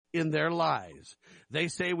in their lies. They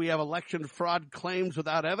say we have election fraud claims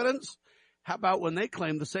without evidence. How about when they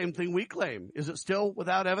claim the same thing we claim? Is it still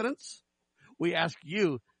without evidence? We ask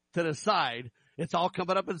you to decide. It's all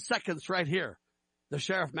coming up in seconds right here. The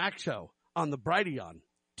Sheriff Mack Show on the Brighteon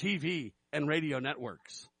TV and radio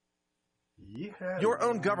networks. Your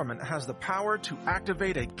own government has the power to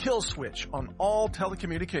activate a kill switch on all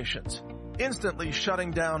telecommunications, instantly shutting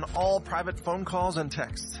down all private phone calls and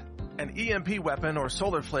texts. An EMP weapon or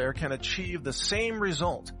solar flare can achieve the same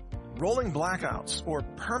result. Rolling blackouts or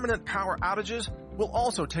permanent power outages will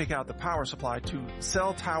also take out the power supply to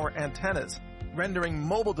cell tower antennas, rendering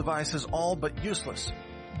mobile devices all but useless.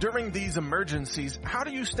 During these emergencies, how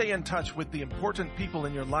do you stay in touch with the important people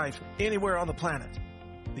in your life anywhere on the planet?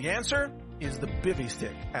 The answer is the Bivy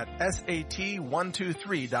Stick at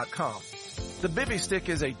SAT123.com. The Bivy Stick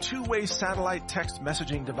is a two-way satellite text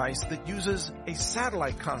messaging device that uses a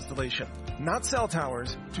satellite constellation, not cell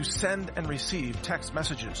towers, to send and receive text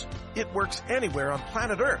messages. It works anywhere on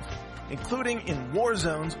planet Earth, including in war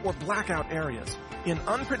zones or blackout areas. In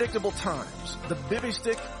unpredictable times, the Bivy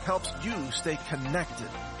Stick helps you stay connected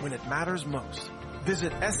when it matters most.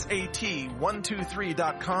 Visit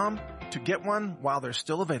SAT123.com to get one while they're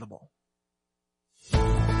still available.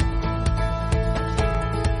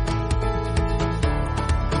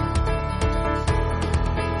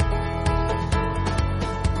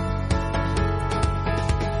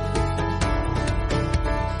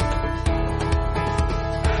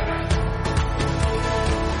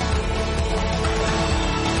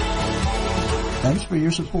 Thanks for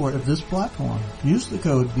your support of this platform. Use the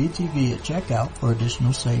code BTV at checkout for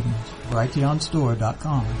additional savings.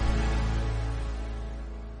 BrighteonStore.com.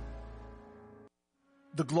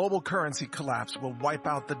 The global currency collapse will wipe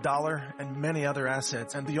out the dollar and many other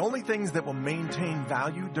assets, and the only things that will maintain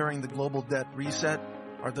value during the global debt reset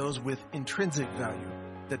are those with intrinsic value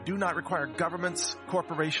that do not require governments,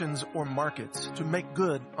 corporations, or markets to make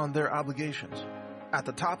good on their obligations. At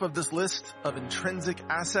the top of this list of intrinsic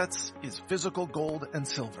assets is physical gold and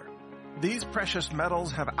silver. These precious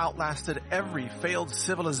metals have outlasted every failed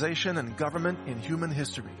civilization and government in human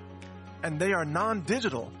history. And they are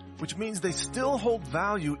non-digital, which means they still hold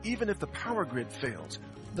value even if the power grid fails.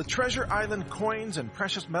 The Treasure Island Coins and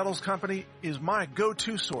Precious Metals Company is my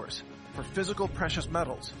go-to source for physical precious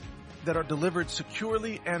metals that are delivered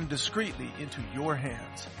securely and discreetly into your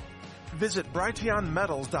hands. Visit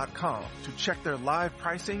BrighteonMetals.com to check their live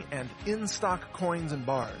pricing and in-stock coins and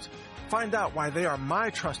bars. Find out why they are my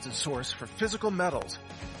trusted source for physical metals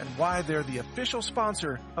and why they're the official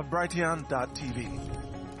sponsor of Brighteon.tv.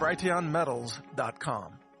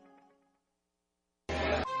 BrighteonMetals.com.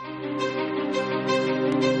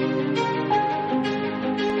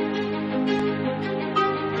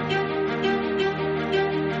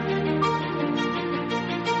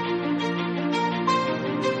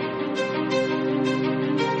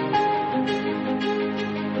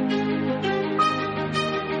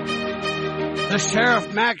 The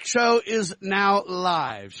Sheriff Mack Show is now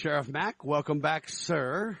live. Sheriff Mack, welcome back,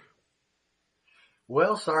 sir.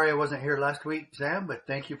 Well, sorry I wasn't here last week, Sam, but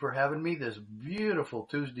thank you for having me this beautiful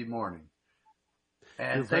Tuesday morning.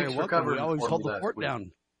 And You're thanks very for welcome. covering We always hold the fort week.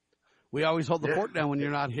 down. We always hold the fort down when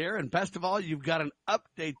you're not here. And best of all, you've got an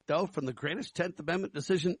update, though, from the greatest 10th Amendment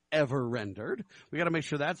decision ever rendered. We got to make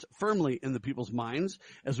sure that's firmly in the people's minds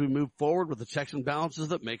as we move forward with the checks and balances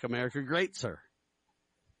that make America great, sir.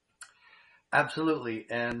 Absolutely.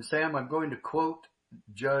 And Sam, I'm going to quote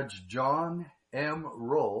Judge John M.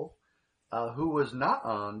 Roll, who was not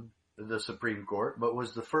on the Supreme Court, but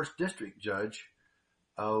was the first district judge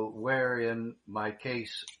wherein my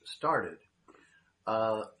case started.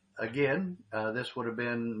 Again, this would have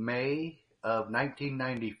been May of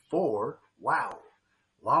 1994. Wow,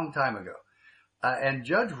 long time ago. And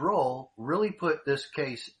Judge Roll really put this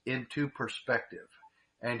case into perspective,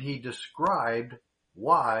 and he described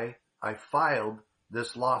why I filed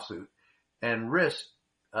this lawsuit and risked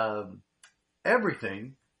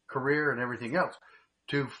everything, career and everything else,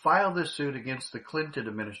 to file this suit against the Clinton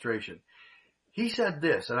administration. He said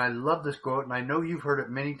this, and I love this quote, and I know you've heard it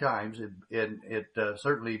many times, and it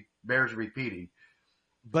certainly bears repeating.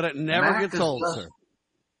 But it never gets old, sir.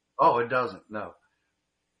 Oh, it doesn't, no.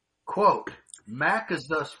 Quote, Mack is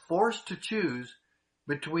thus forced to choose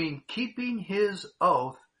between keeping his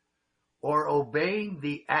oath or obeying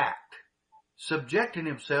the act, subjecting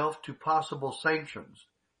himself to possible sanctions,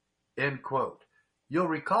 end quote. You'll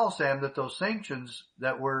recall, Sam, that those sanctions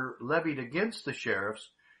that were levied against the sheriffs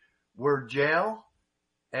were jail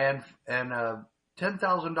and a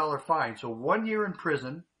 $10,000 fine. So 1 year in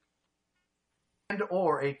prison and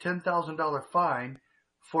or a $10,000 fine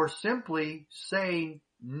for simply saying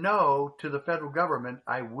no to the federal government.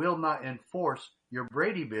 I will not enforce your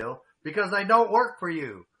Brady bill because I don't work for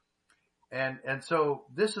you. And so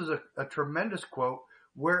this is a tremendous quote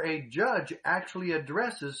where a judge actually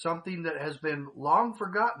addresses something that has been long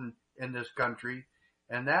forgotten in this country,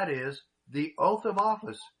 and that is the oath of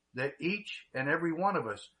office that each and every one of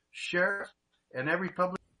us shares, and every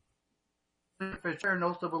public official share an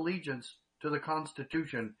oath of allegiance to the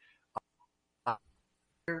Constitution.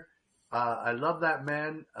 I love that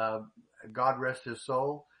man. God rest his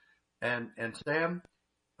soul. And Sam,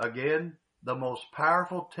 again, the most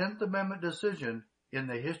powerful 10th Amendment decision in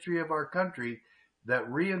the history of our country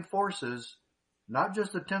that reinforces not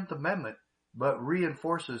just the 10th Amendment, but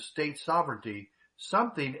reinforces state sovereignty,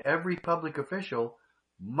 something every public official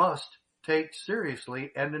must take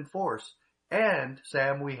seriously and enforce. And,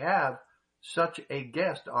 Sam, we have such a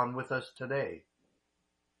guest on with us today.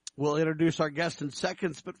 We'll introduce our guest in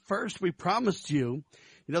seconds, but first we promised you,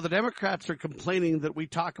 the Democrats are complaining that we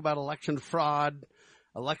talk about election fraud,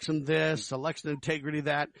 election this, election integrity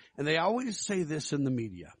that, and they always say this in the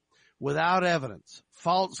media. Without evidence,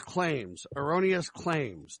 false claims, erroneous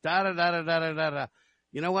claims, da-da-da-da-da-da-da.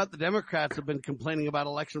 You know what? The Democrats have been complaining about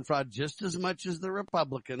election fraud just as much as the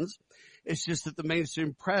Republicans. It's just that the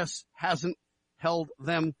mainstream press hasn't held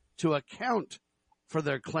them to account for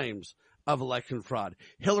their claims of election fraud.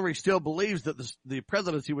 Hillary still believes that the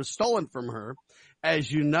presidency was stolen from her,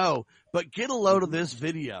 as you know. But get a load of this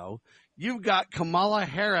video. You've got Kamala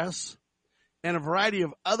Harris and a variety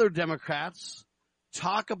of other Democrats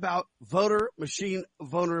talk about voter machine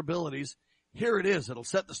vulnerabilities. Here it is. It'll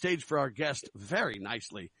set the stage for our guest very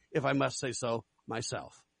nicely, if I must say so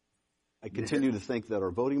myself. I continue to think that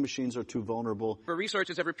our voting machines are too vulnerable.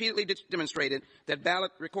 Researchers have repeatedly demonstrated that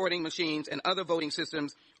ballot recording machines and other voting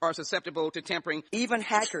systems are susceptible to tampering. Even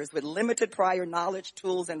hackers with limited prior knowledge,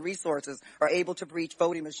 tools, and resources are able to breach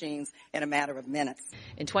voting machines in a matter of minutes.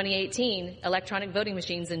 In 2018, electronic voting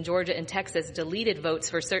machines in Georgia and Texas deleted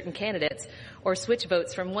votes for certain candidates or switched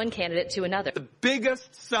votes from one candidate to another. The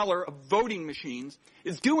biggest seller of voting machines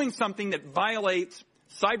is doing something that violates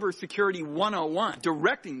Cybersecurity 101,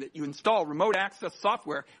 directing that you install remote access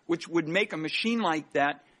software, which would make a machine like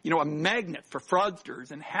that, a magnet for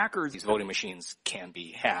fraudsters and hackers. These voting machines can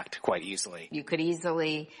be hacked quite easily. You could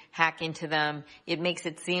easily hack into them. It makes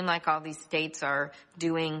it seem like all these states are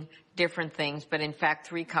doing different things, but in fact,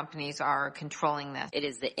 3 companies are controlling this. It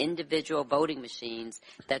is the individual voting machines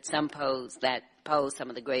that pose some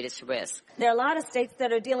of the greatest risk. There are a lot of states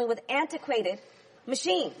that are dealing with antiquated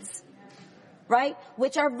machines, right,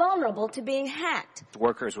 which are vulnerable to being hacked.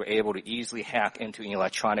 Workers were able to easily hack into an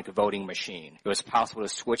electronic voting machine. It was possible to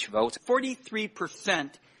switch votes.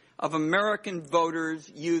 43% of American voters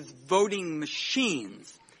use voting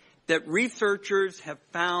machines that researchers have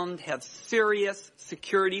found have serious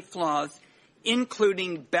security flaws,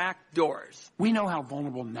 including backdoors. We know how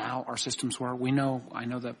vulnerable now our systems were. I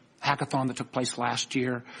know the hackathon that took place last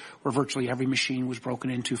year where virtually every machine was broken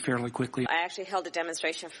into fairly quickly. I actually held a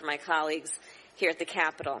demonstration for my colleagues here at the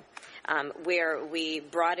Capitol, where we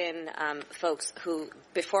brought in folks who,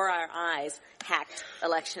 before our eyes, hacked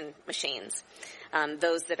election machines,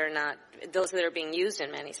 those that are being used in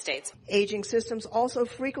many states. Aging systems also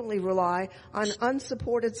frequently rely on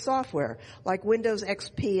unsupported software like Windows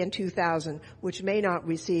XP in 2000, which may not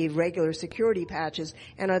receive regular security patches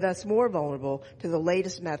and are thus more vulnerable to the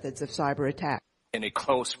latest methods of cyber attack. In a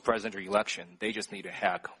close presidential election, they just need to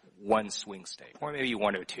hack one swing state, or maybe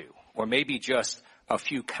one or two, or maybe just a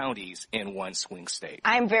few counties in one swing state.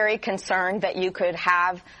 I'm very concerned that you could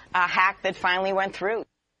have a hack that finally went through.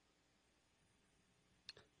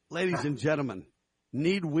 Ladies and gentlemen,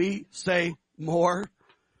 need we say more?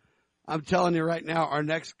 I'm telling you right now, our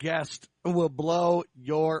next guest will blow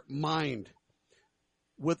your mind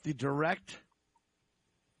with the direct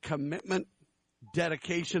commitment,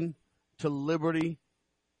 dedication to liberty.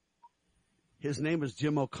 His name is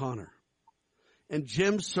Jim O'Connor. And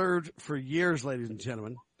Jim served for years, ladies and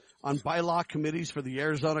gentlemen, on bylaw committees for the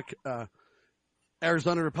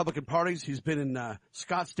Arizona Republican parties. He's been in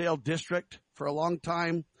Scottsdale District for a long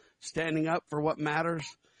time, standing up for what matters.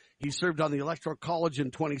 He served on the Electoral College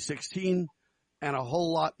in 2016 and a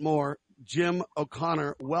whole lot more. Jim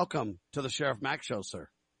O'Connor, welcome to the Sheriff Mack Show, sir.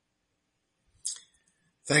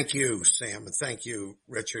 Thank you, Sam, and thank you,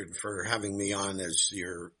 Richard, for having me on as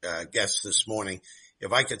your guest this morning.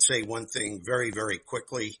 If I could say one thing very, very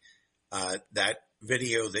quickly, that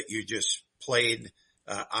video that you just played,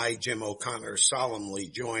 I, Jim O'Connor, solemnly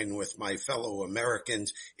join with my fellow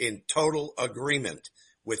Americans in total agreement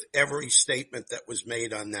with every statement that was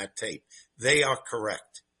made on that tape. They are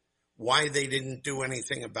correct. why they didn't do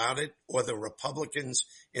anything about it, or the Republicans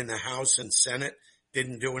in the House and Senate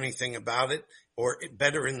didn't do anything about it, or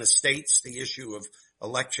better in the states, the issue of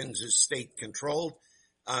elections is state controlled.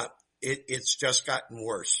 It's just gotten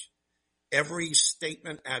worse. Every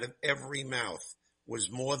statement out of every mouth was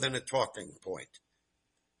more than a talking point.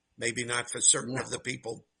 Maybe not for certain of the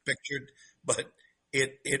people pictured, but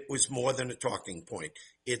it was more than a talking point.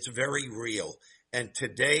 It's very real. And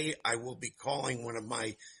today I will be calling one of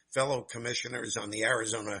my fellow commissioners on the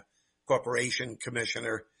Arizona Corporation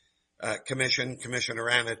Commission, Commissioner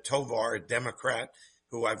Anna Tovar, a Democrat,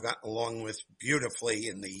 who I've gotten along with beautifully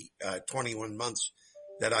in the 21 months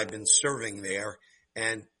that I've been serving there,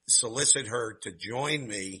 and solicit her to join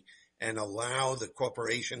me and allow the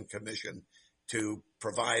Corporation Commission to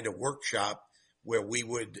provide a workshop where we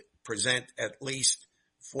would present at least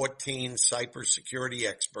 14 cybersecurity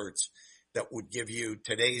experts that would give you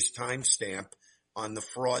today's timestamp on the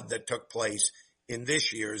fraud that took place in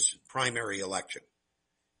this year's primary election.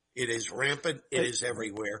 It is rampant. It is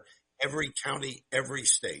everywhere. Every county, every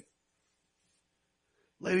state.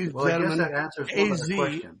 Ladies and gentlemen, I guess that answers one of the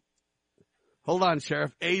question. Hold on,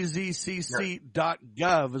 Sheriff. azcc.gov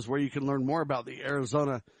is where you can learn more about the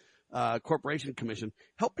Arizona Corporation Commission.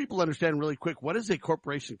 Help people understand really quick, what is a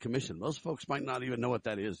Corporation Commission? Most folks might not even know what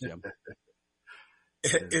that is, Jim.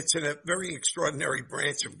 It's a very extraordinary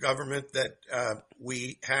branch of government that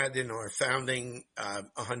we had in our founding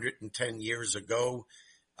 110 years ago.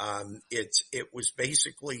 It was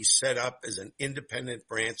basically set up as an independent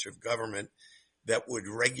branch of government that would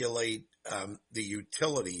regulate the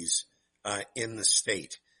utilities in the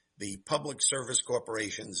state, the public service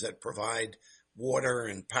corporations that provide water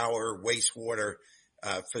and power, wastewater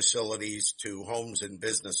facilities to homes and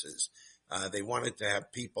businesses. They wanted to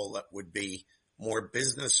have people that would be more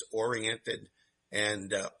business oriented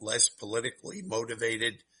and less politically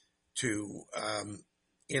motivated to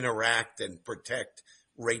interact and protect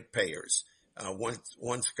ratepayers.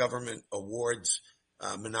 Once government awards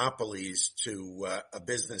monopolies to a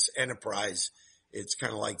business enterprise, it's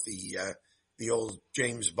kind of like the old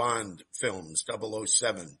James Bond films,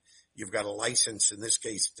 007. You've got a license, in this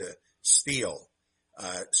case, to steal.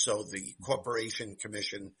 So the Corporation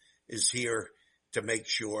Commission is here to make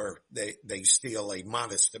sure they steal a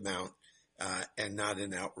modest amount and not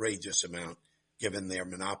an outrageous amount, given their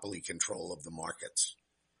monopoly control of the markets.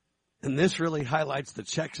 And this really highlights the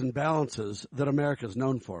checks and balances that America is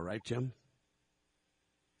known for, right, Jim?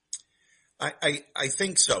 I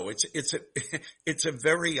think so. It's a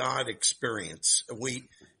very odd experience. We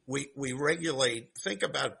regulate. Think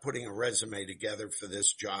about putting a resume together for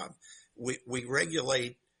this job. We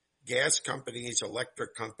regulate gas companies,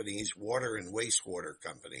 electric companies, water and wastewater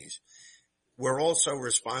companies. We're also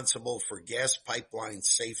responsible for gas pipeline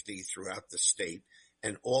safety throughout the state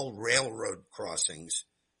and all railroad crossings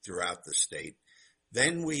throughout the state.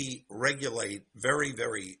 Then we regulate very,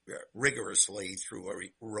 very rigorously through a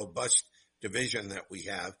robust division that we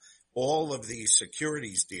have all of the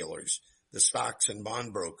securities dealers, the stocks and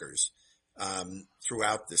bond brokers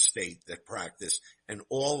throughout the state that practice, and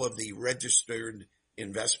all of the registered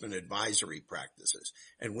investment advisory practices.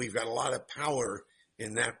 And we've got a lot of power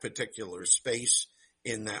in that particular space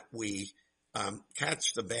in that we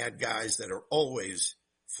catch the bad guys that are always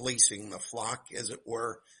fleecing the flock, as it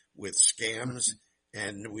were, with scams.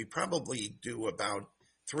 And we probably do about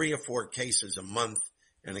 3 or 4 cases a month.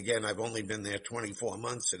 And again, I've only been there 24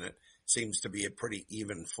 months, and it seems to be a pretty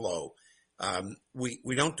even flow.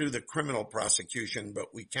 We don't do the criminal prosecution,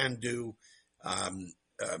 but we can do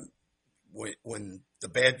when the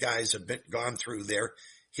bad guys have gone through their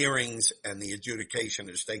hearings and the adjudication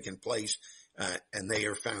has taken place, and they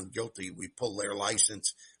are found guilty. We pull their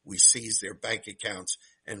license, we seize their bank accounts,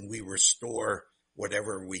 and we restore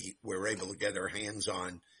whatever we were able to get our hands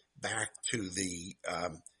on back to the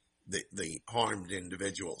harmed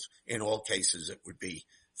individuals. In all cases, it would be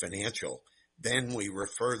financial. Then we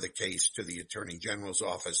refer the case to the Attorney General's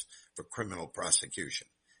office for criminal prosecution.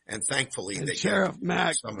 And thankfully, they Sheriff get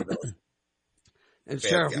Mack, some of those. And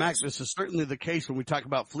Sheriff Mack, this is certainly the case when we talk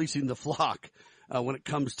about fleecing the flock when it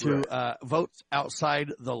comes to votes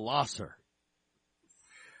outside the law, sir.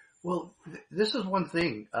 Well, this is one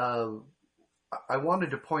thing I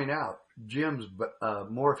wanted to point out, Jim's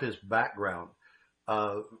more of his background.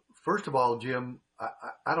 First of all, Jim,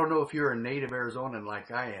 I don't know if you're a native Arizonan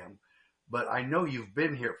like I am, but I know you've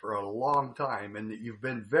been here for a long time and that you've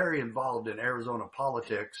been very involved in Arizona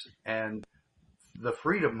politics and the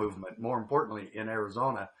freedom movement, more importantly, in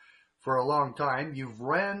Arizona for a long time. You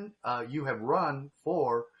have run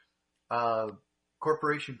for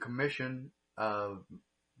Corporation Commission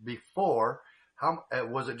before. How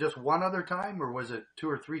was it? Just one other time, or was it 2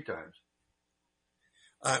 or 3 times?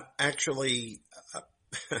 Actually,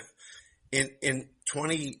 in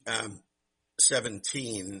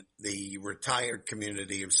 2017, the retired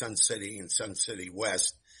community of Sun City and Sun City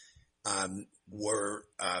West were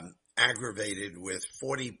aggravated with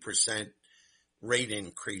 40% rate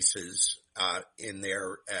increases in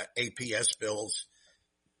their APS bills.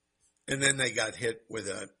 And then they got hit with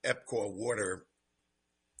a EPCOR water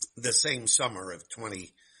the same summer of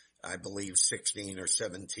 16 or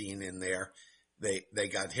 17 in there. They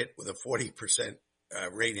got hit with a 40%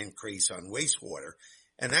 rate increase on wastewater.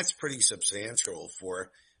 And that's pretty substantial for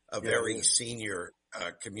a very senior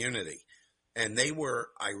community. And they were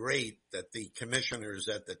irate that the commissioners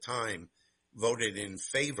at the time voted in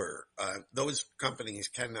favor. Those companies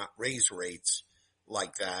cannot raise rates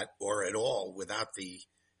like that or at all without the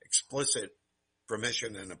explicit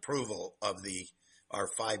permission and approval of our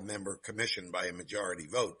 5-member commission by a majority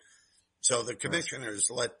vote. So the commissioners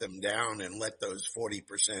let them down and let those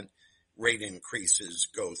 40% rate increases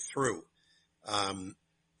go through.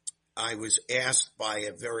 I was asked by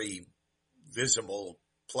a very visible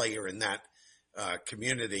player in that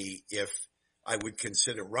community if I would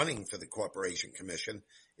consider running for the Corporation Commission.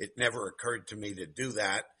 It never occurred to me to do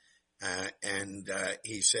that. And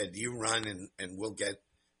he said, you run and we'll get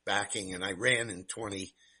backing. And I ran in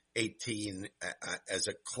 2018 as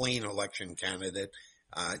a clean election candidate.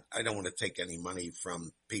 I don't want to take any money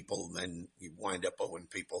from people, then you wind up owing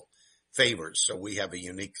people favors. So we have a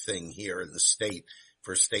unique thing here in the state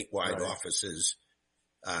for statewide offices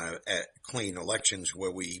at clean elections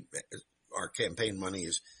where our campaign money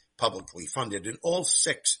is publicly funded. And all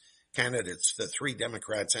 6 candidates, the 3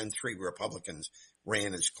 Democrats and 3 Republicans,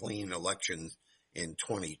 ran as clean elections in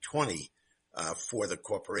 2020 for the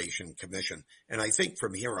Corporation Commission. And I think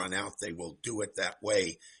from here on out, they will do it that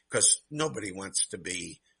way because nobody wants to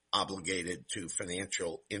be obligated to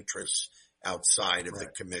financial interests outside of the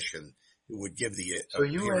commission who would give the So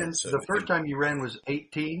you ran, the first time you ran was in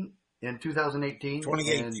 2018?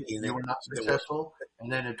 2018. And you were not successful.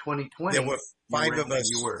 And then in 2020, there were 5 of us.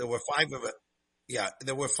 You were. There were 5 of us. Yeah,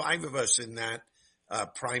 there were 5 of us in that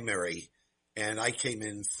primary, and I came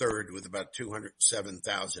in third with about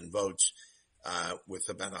 207,000 votes, with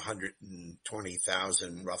about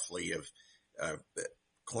 120,000 roughly of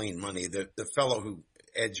clean money. The fellow who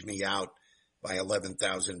edged me out by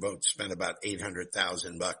 11,000 votes spent about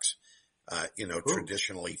 $800,000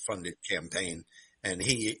 traditionally funded campaign. And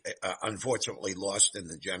he unfortunately lost in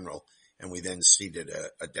the general, and we then seated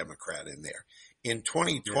a Democrat in there. In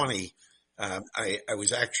 2020, I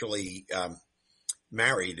was actually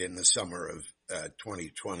married in the summer of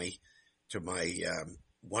 2020 to my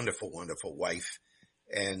wonderful, wonderful wife.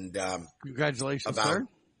 And congratulations, sir.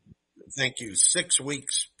 Thank you. 6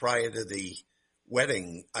 weeks prior to the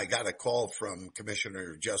wedding, I got a call from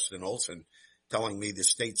Commissioner Justin Olson telling me the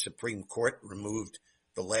state Supreme Court removed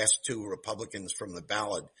the last 2 Republicans from the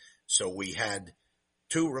ballot. So we had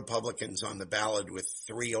 2 Republicans on the ballot with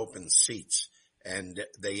 3 open seats, and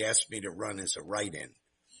they asked me to run as a write-in.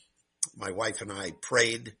 My wife and I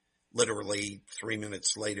prayed. Literally 3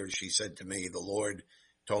 minutes later, she said to me, the Lord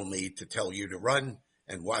told me to tell you to run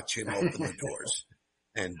and watch him open the doors.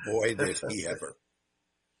 And boy, did he ever.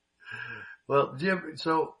 Well, Jim,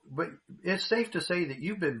 but it's safe to say that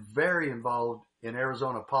you've been very involved in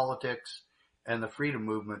Arizona politics and the freedom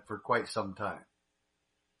movement for quite some time.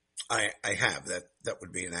 I have. That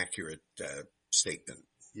would be an accurate statement.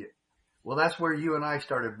 Yeah. Well, that's where you and I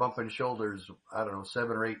started bumping shoulders, I don't know,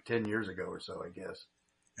 7 or 8, 10 years ago or so, I guess.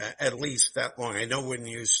 At least that long. I know when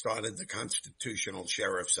you started the Constitutional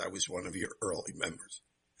Sheriffs, I was one of your early members.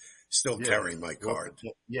 Still carrying my card.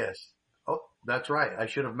 Well, yes. Oh, that's right. I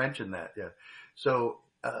should have mentioned that. Yeah. So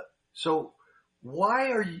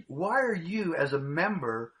why are you as a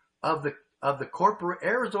member of the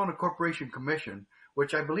Arizona Corporation Commission,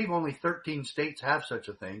 which I believe only 13 states have such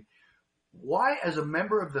a thing, why as a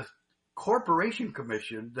member of the Corporation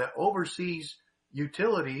Commission that oversees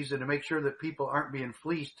utilities and to make sure that people aren't being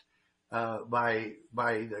fleeced by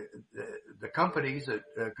the companies that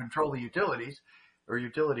control the utilities or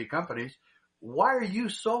utility companies, why are you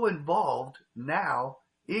so involved now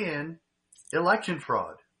in election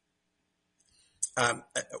fraud?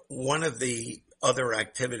 One of the other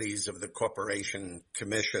activities of the Corporation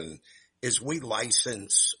Commission is we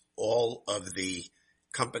license all of the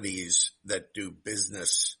companies that do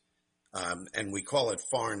business, and we call it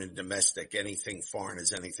foreign and domestic. Anything foreign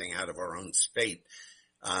is anything out of our own state.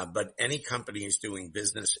 But any companies doing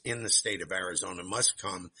business in the state of Arizona must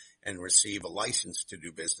come and receive a license to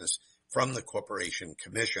do business from the Corporation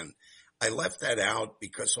Commission. I left that out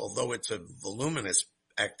because although it's a voluminous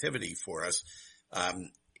activity for us,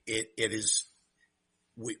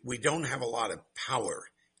 we don't have a lot of power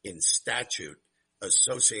in statute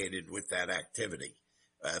associated with that activity.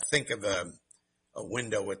 Think of a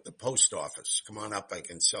window at the post office. Come on up, I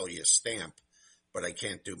can sell you a stamp, but I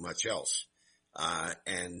can't do much else.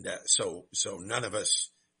 So none of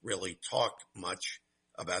us really talk much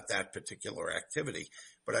about that particular activity.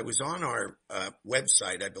 But I was on our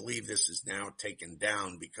website. I believe this is now taken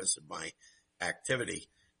down because of my activity.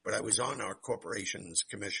 But I was on our Corporations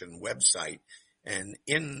Commission website, and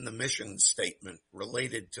in the mission statement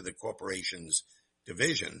related to the Corporations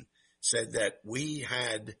Division said that we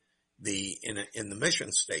had in the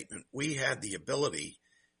mission statement, we had the ability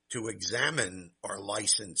to examine our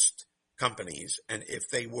licensed companies, and if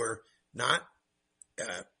they were not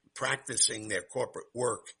practicing their corporate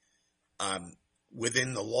work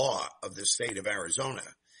within the law of the state of Arizona,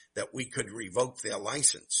 that we could revoke their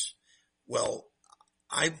license. Well,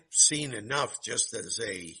 I've seen enough just as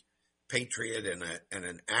a patriot and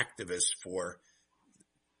an activist for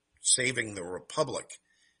saving the republic.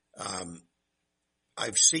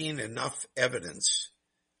 I've seen enough evidence.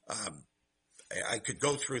 I could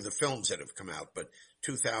go through the films that have come out, but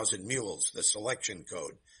 2,000 Mules, the selection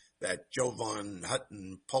code, that Jovan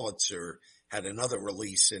Hutton Pulitzer had another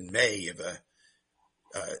release in May of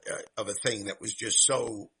a thing that was just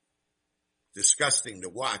so disgusting to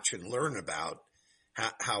watch and learn about,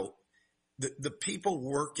 how the people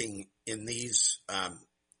working in these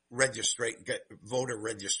voter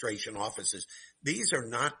registration offices, these are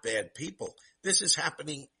not bad people. This is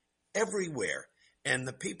happening everywhere. And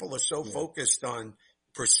the people are so focused on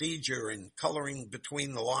procedure and coloring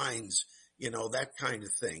between the lines, that kind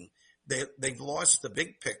of thing. They've lost the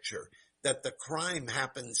big picture that the crime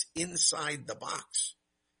happens inside the box,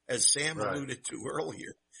 as Sam alluded to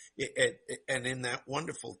earlier, and in that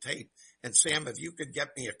wonderful tape. And Sam, if you could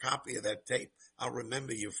get me a copy of that tape, I'll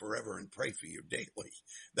remember you forever and pray for you daily.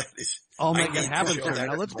 That is, I'll make it happen, sir.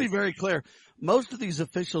 Now, let's be very clear. Most of these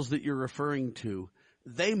officials that you're referring to,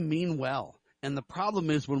 they mean well. And the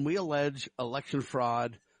problem is when we allege election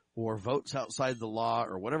fraud or votes outside the law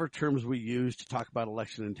or whatever terms we use to talk about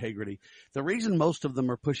election integrity, the reason most of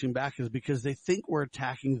them are pushing back is because they think we're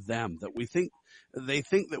attacking them, that they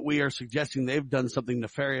think that we are suggesting they've done something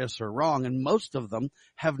nefarious or wrong, and most of them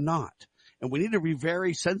have not. And we need to be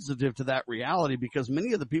very sensitive to that reality, because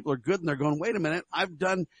many of the people are good and they're going, wait a minute, I've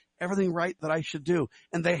done everything right that I should do.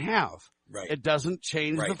 And they have. Right. It doesn't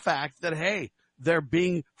change the fact that, hey, they're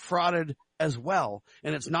being frauded as well.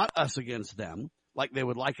 And it's not us against them, like they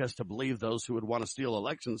would like us to believe, those who would want to steal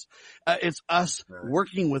elections. It's us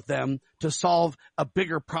working with them to solve a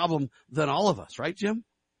bigger problem than all of us. Right, Jim?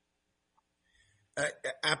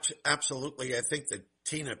 Absolutely. I think that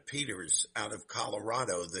Tina Peters out of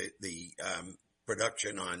Colorado, the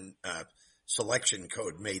production on selection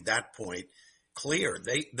code, made that point clear.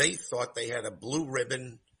 They thought they had a blue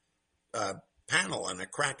ribbon panel on a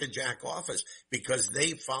crackerjack office because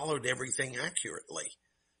they followed everything accurately.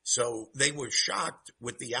 So they were shocked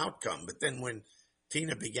with the outcome. But then when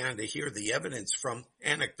Tina began to hear the evidence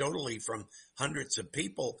anecdotally from hundreds of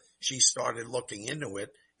people, she started looking into it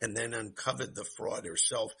and then uncovered the fraud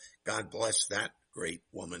herself. God bless that great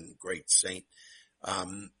woman, great saint.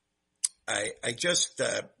 I just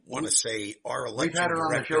want to say our election director. We've had her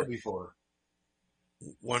on the show before.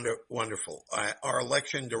 Wonderful. Our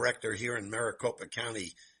election director here in Maricopa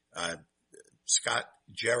County, Scott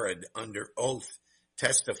Jared, under oath,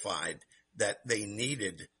 testified that they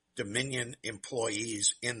needed Dominion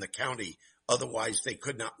employees in the county. Otherwise, they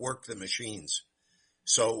could not work the machines.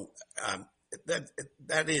 So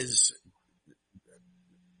that is,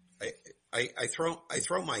 I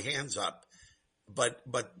throw my hands up, but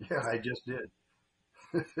yeah, I just did.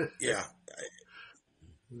 Yeah.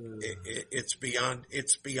 It's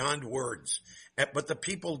beyond words, but the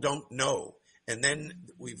people don't know. And then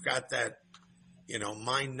we've got that,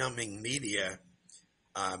 mind-numbing media,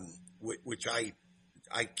 which I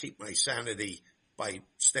keep my sanity by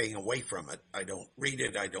staying away from it. I don't read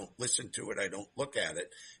it. I don't listen to it. I don't look at it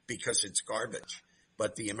because it's garbage.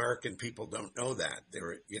 But the American people don't know that.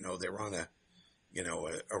 They're on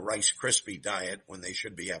a Rice Krispie diet when they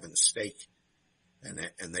should be having steak.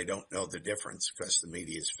 And they don't know the difference because the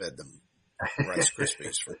media's fed them Rice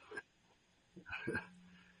Krispies.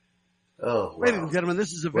 Oh, wow. Ladies and gentlemen,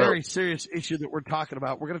 this is a very serious issue that we're talking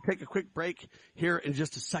about. We're going to take a quick break here in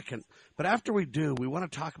just a second. But after we do, we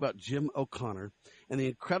want to talk about Jim O'Connor and the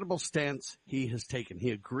incredible stance he has taken.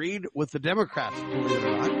 He agreed with the Democrats, believe it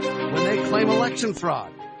or not, when they claim election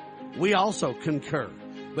fraud. We also concur.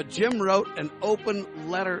 But Jim wrote an open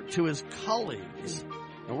letter to his colleagues,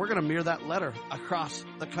 and we're going to mirror that letter across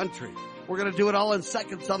the country. We're going to do it all in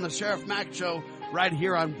seconds on the Sheriff Mack Show right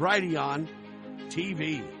here on Brighteon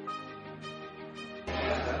TV.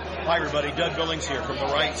 Hi, everybody. Doug Billings here from The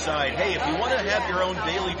Right Side. Hey, if you want to have your own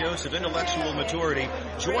daily dose of intellectual maturity,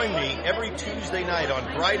 join me every Tuesday night on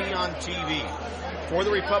Brighteon TV. For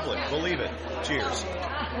the Republic, believe it. Cheers.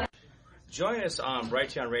 Join us on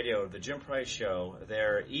Brighteon Radio, The Jim Price Show.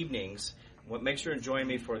 Their evenings. Make sure and join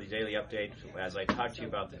me for the daily update as I talk to you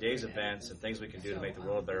about the day's events and things we can do to make the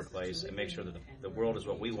world a better place and make sure that the world is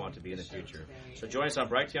what we want to be in the future. So join us on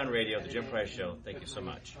Brighteon Radio, The Jim Price Show. Thank you so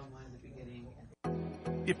much.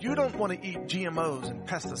 If you don't want to eat GMOs and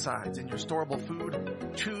pesticides in your storable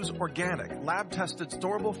food, choose organic, lab-tested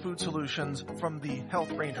storable food solutions from the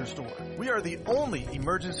Health Ranger store. We are the only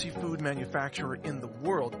emergency food manufacturer in the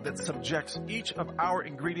world that subjects each of our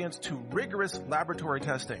ingredients to rigorous laboratory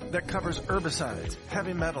testing that covers herbicides,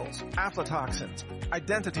 heavy metals, aflatoxins,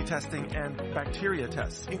 identity testing, and bacteria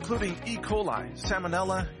tests, including E. coli,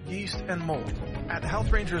 salmonella, yeast, and mold. At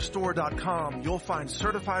healthrangerstore.com, you'll find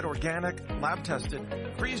certified organic, lab-tested,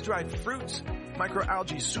 freeze-dried fruits,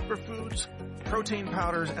 microalgae superfoods, protein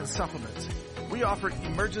powders, and supplements. We offer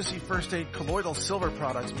emergency first aid colloidal silver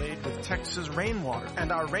products made with Texas rainwater,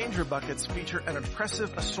 and our Ranger buckets feature an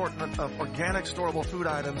impressive assortment of organic storable food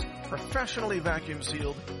items professionally vacuum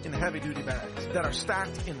sealed in heavy-duty bags that are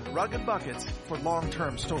stacked in rugged buckets for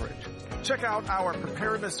long-term storage. Check out our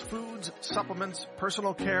preparedness foods, supplements,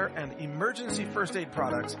 personal care, and emergency first aid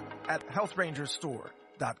products at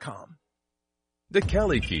healthrangerstore.com. The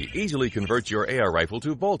Cali Key easily converts your AR rifle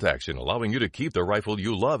to bolt action, allowing you to keep the rifle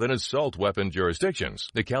you love in assault weapon jurisdictions.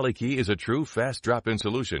 The Cali Key is a true fast drop-in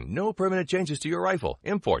solution. No permanent changes to your rifle.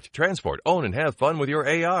 Import, transport, own, and have fun with your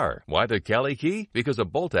AR. Why the Cali Key? Because a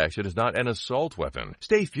bolt action is not an assault weapon.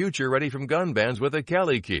 Stay future ready from gun bans with the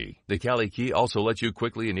Cali Key. The Cali Key also lets you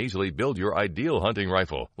quickly and easily build your ideal hunting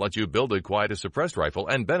rifle, lets you build a quiet as suppressed rifle,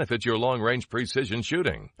 and benefits your long-range precision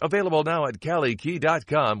shooting. Available now at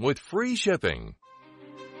CaliKey.com with free shipping.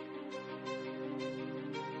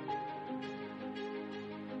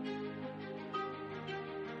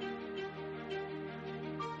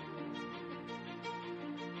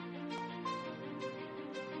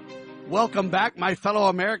 Welcome back, my fellow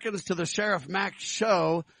Americans, to the Sheriff Mack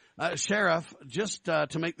Show. Sheriff, just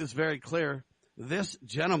to make this very clear, this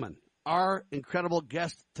gentleman, our incredible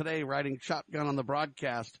guest today riding shotgun on the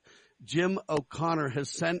broadcast, Jim O'Connor, has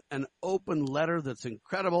sent an open letter that's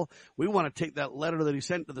incredible. We want to take that letter that he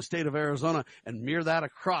sent to the state of Arizona and mirror that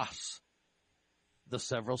across the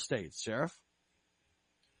several states. Sheriff?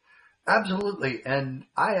 Absolutely. And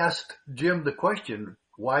I asked Jim the question,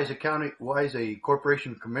 why is a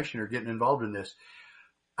corporation commissioner getting involved in this?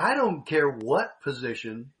 I don't care what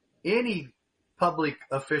position any public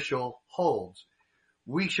official holds.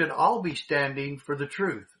 We should all be standing for the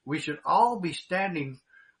truth. We should all be standing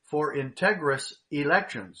for integrous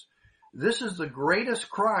elections. This is the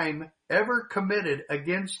greatest crime ever committed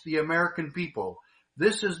against the American people.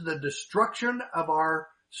 This is the destruction of our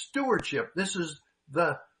stewardship. This is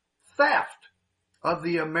the theft of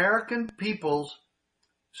the American people's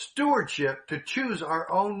stewardship to choose our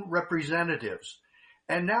own representatives.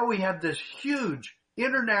 And now we have this huge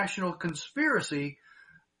international conspiracy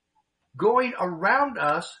going around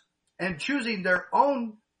us and choosing their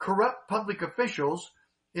own corrupt public officials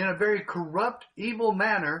in a very corrupt, evil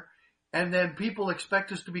manner, and then people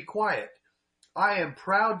expect us to be quiet. I am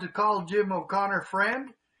proud to call Jim O'Connor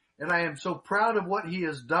friend, and I am so proud of what he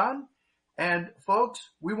has done. And folks,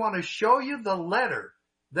 we want to show you the letter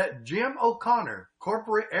that Jim O'Connor,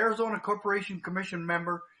 Arizona Corporation Commission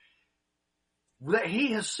member, that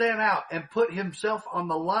he has sent out and put himself on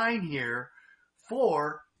the line here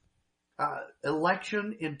for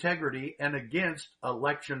election integrity and against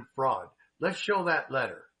election fraud. Let's show that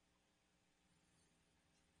letter.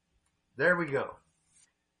 There we go.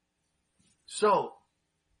 So,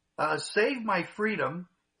 Save My Freedom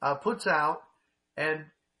puts out, and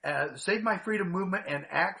Save My Freedom Movement and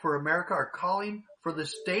Act for America are calling for the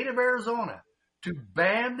state of Arizona to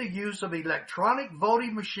ban the use of electronic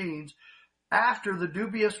voting machines after the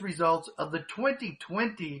dubious results of the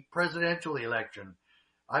 2020 presidential election.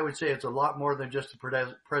 I would say it's a lot more than just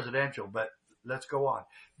the presidential, but let's go on.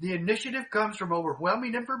 The initiative comes from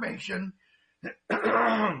overwhelming information,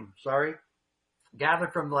 gathered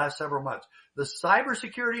from the last several months. The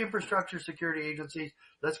cybersecurity infrastructure security agencies,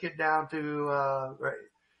 let's get down to,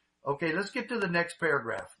 okay, let's get to the next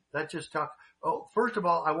paragraph. That just talk. Oh, first of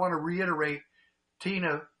all, I want to reiterate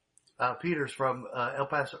Tina Peters from El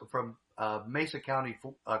Paso, from Mesa County,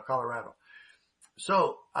 Colorado.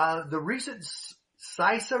 So the recent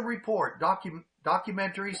CISA report,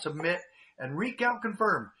 documentary, submit, and recount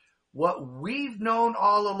confirmed what we've known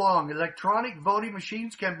all along. Electronic voting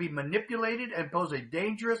machines can be manipulated and pose a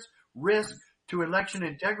dangerous risk to election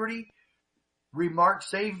integrity, remarked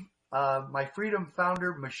Save My Freedom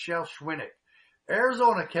founder Michelle Schwinnick.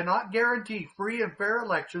 Arizona cannot guarantee free and fair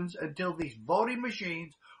elections until these voting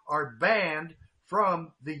machines are banned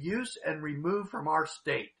from the use and removed from our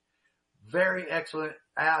state. Very excellent.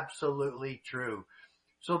 Absolutely true.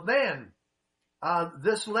 So then,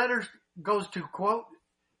 this letter goes to quote,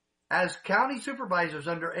 as county supervisors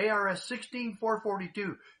under ARS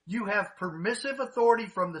 16442, you have permissive authority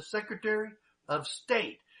from the Secretary of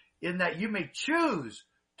State in that you may choose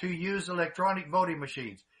to use electronic voting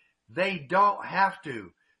machines. They don't have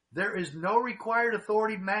to. There is no required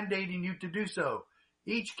authority mandating you to do so.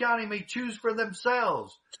 Each county may choose for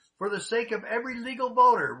themselves. For the sake of every legal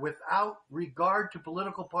voter, without regard to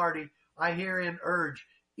political party, I herein urge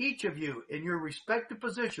each of you in your respective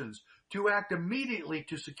positions to act immediately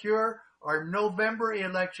to secure our November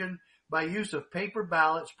election by use of paper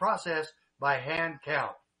ballots processed by hand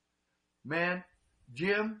count. Man,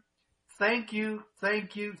 Jim, thank you,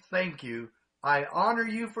 thank you, thank you. I honor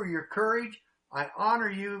you for your courage. I honor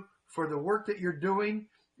you for the work that you're doing.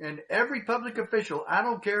 And every public official, I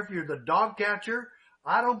don't care if you're the dog catcher,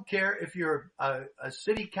 I don't care if you're a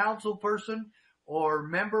city council person or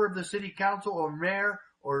member of the city council or mayor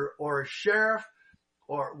or a sheriff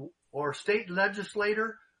or state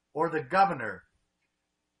legislator or the governor.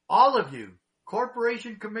 All of you,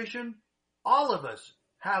 corporation commission, all of us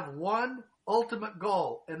have one ultimate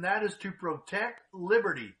goal, and that is to protect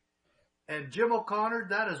liberty. And Jim O'Connor,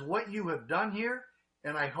 that is what you have done here.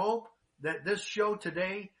 And I hope that this show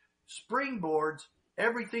today springboards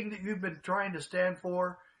everything that you've been trying to stand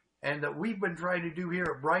for and that we've been trying to do here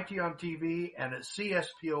at Brighteon TV and at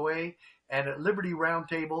CSPOA and at Liberty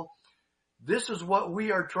Roundtable. This is what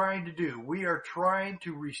we are trying to do. We are trying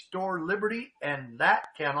to restore liberty, and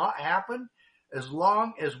that cannot happen as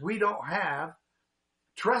long as we don't have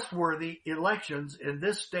trustworthy elections in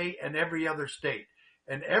this state and every other state.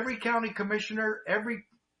 And every county commissioner, every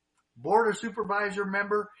board of supervisor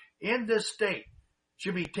member in this state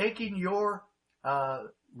should be taking your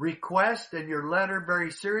request and your letter very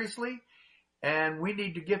seriously. And we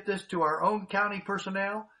need to get this to our own county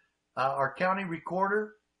personnel, our county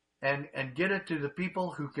recorder, and get it to the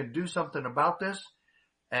people who can do something about this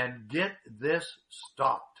and get this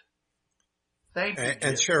stopped. Thank you.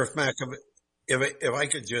 And Sheriff Mack, if I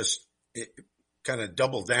could just kind of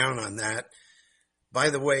double down on that. By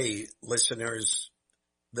the way, listeners,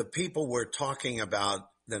 the people we're talking about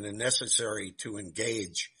that are necessary to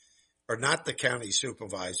engage are not the county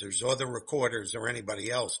supervisors or the recorders or anybody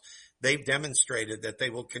else. They've demonstrated that they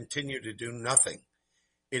will continue to do nothing.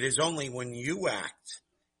 It is only when you act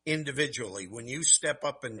individually, when you step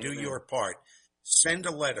up and do your part, send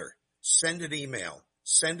a letter, send an email,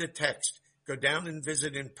 send a text, go down and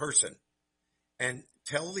visit in person, and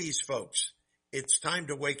tell these folks it's time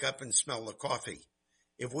to wake up and smell the coffee.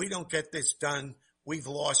 If we don't get this done, we've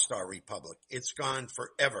lost our republic. It's gone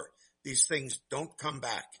forever. These things don't come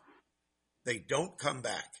back. They don't come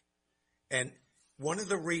back. And one of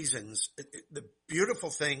the reasons, the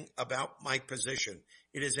beautiful thing about my position,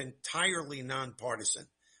 it is entirely nonpartisan.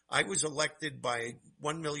 I was elected by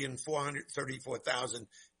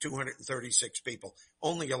 1,434,236 people.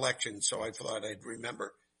 Only election, so I thought I'd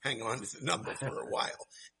remember, hang on to the number for a while.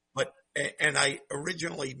 And I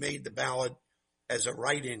originally made the ballot as a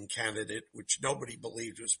write-in candidate, which nobody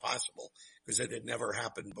believed was possible because it had never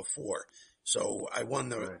happened before. So I won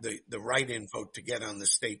the write-in vote to get on the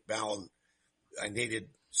state ballot. I needed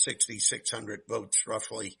 6,600 votes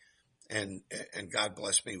roughly, and God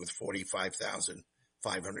blessed me with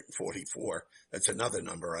 45,544. That's another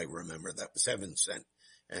number I remember. That was heaven sent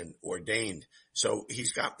and ordained. So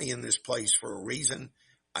he's got me in this place for a reason.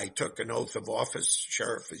 I took an oath of office,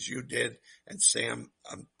 Sheriff, as you did, and Sam,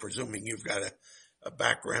 I'm presuming you've got a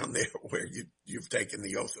background there where you've taken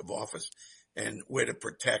the oath of office, and we're to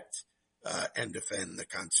protect and defend the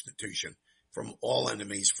Constitution from all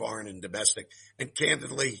enemies, foreign and domestic. And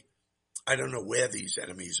candidly, I don't know where these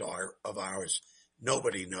enemies are of ours.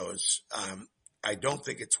 Nobody knows. I don't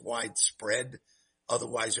think it's widespread.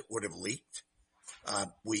 Otherwise, it would have leaked.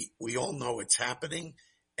 We all know it's happening,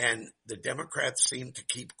 and the Democrats seem to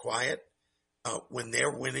keep quiet when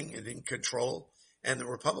they're winning and in control, and the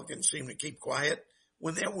Republicans seem to keep quiet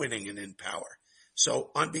when they're winning and in power.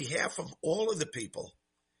 So on behalf of all of the people,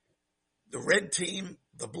 the red team,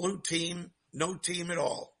 the blue team, no team at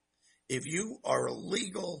all, if you are a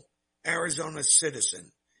legal Arizona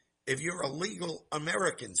citizen, if you're a legal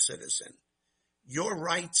American citizen, your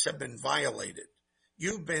rights have been violated.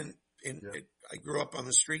 You've been I grew up on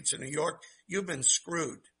the streets of New York. You've been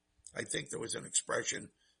screwed. I think there was an expression,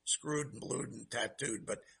 screwed and blued and tattooed,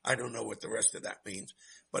 but I don't know what the rest of that means.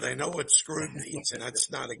 But I know what screwed means, and that's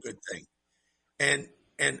not a good thing.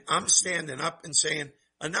 And I'm standing up and saying,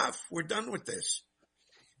 enough, we're done with this.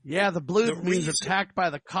 Yeah, the blue means attacked by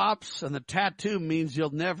the cops, and the tattoo means you'll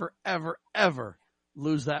never, ever, ever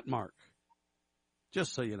lose that mark.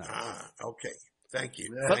 Just so you know. Okay. Thank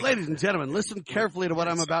you. But ladies and gentlemen, listen carefully to what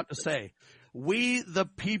I'm about to say. We, the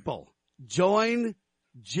people, join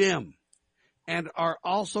Jim and are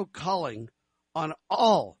also calling on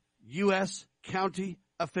all U.S. county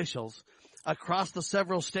officials across the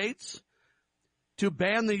several states to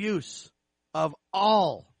ban the use of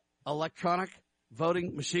all electronic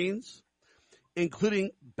voting machines,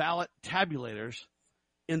 including ballot tabulators,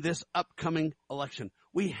 in this upcoming election.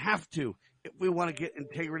 We have to, if we want to get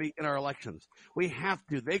integrity in our elections. We have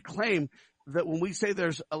to. They claim that when we say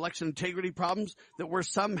there's election integrity problems, that we're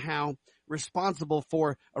somehow responsible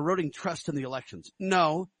for eroding trust in the elections.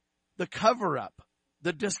 No, the cover-up,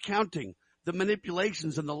 the discounting, the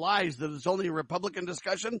manipulations and the lies that it's only a Republican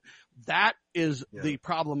discussion, that is the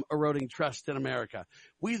problem eroding trust in America.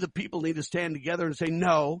 We, the people, need to stand together and say,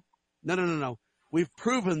 no. We've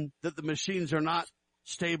proven that the machines are not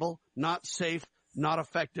stable, not safe, not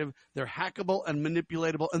effective. They're hackable and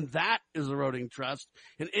manipulatable, and that is eroding trust.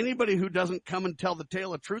 And anybody who doesn't come and tell the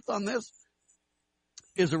tale of truth on this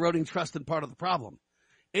is eroding trust and part of the problem.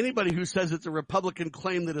 Anybody who says it's a Republican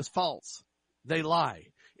claim that is false, they lie.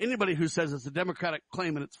 Anybody who says it's a Democratic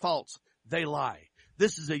claim and it's false, they lie.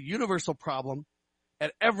 This is a universal problem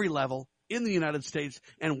at every level in the United States,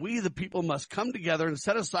 and we, the people, must come together and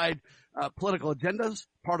set aside political agendas,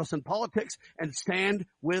 partisan politics, and stand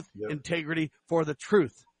with integrity for the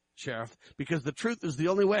truth, Sheriff, because the truth is the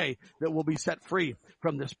only way that we'll be set free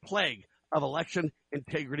from this plague of election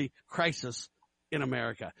integrity crisis in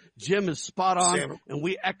America. Jim is spot on, Sam, and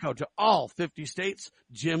we echo to all 50 states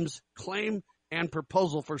Jim's claim and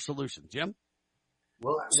proposal for solution. Jim?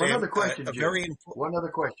 Well, Sam, one other question, Jim. One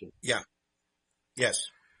other question. Yeah. Yes.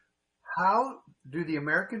 How do the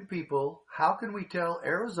American people, how can we tell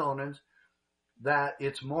Arizonans that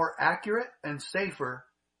it's more accurate and safer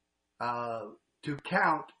to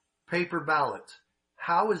count paper ballots?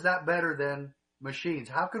 How is that better than machines?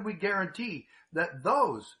 How can we guarantee that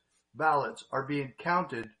those ballots are being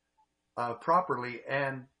counted properly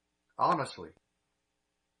and honestly?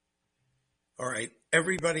 All right.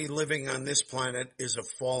 Everybody living on this planet is a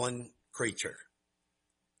fallen creature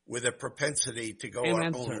with a propensity to go our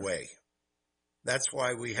own way. That's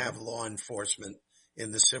why we have law enforcement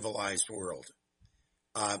in the civilized world.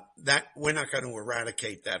 That we're not going to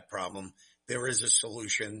eradicate that problem. There is a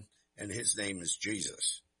solution, and his name is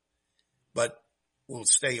Jesus. But we'll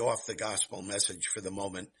stay off the gospel message for the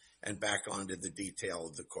moment and back onto the detail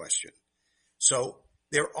of the question. So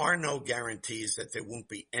there are no guarantees that there won't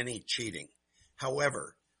be any cheating.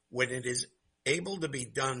 However, when it is able to be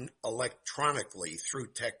done electronically through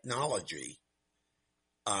technology,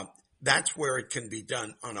 that's where it can be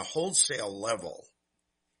done on a wholesale level.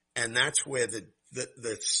 And that's where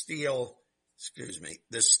the steal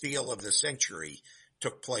of the century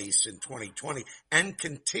took place in 2020 and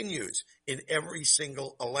continues in every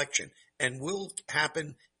single election and will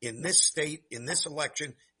happen in this state, in this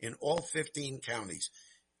election, in all 15 counties.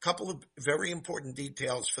 Couple of very important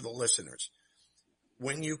details for the listeners.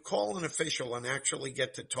 When you call an official and actually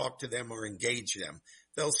get to talk to them or engage them,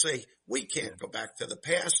 they'll say, we can't go back to the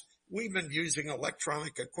past. We've been using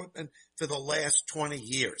electronic equipment for the last 20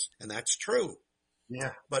 years. And that's true.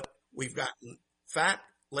 Yeah. But we've gotten fat,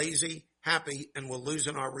 lazy, happy, and we're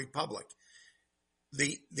losing our republic.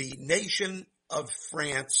 The nation of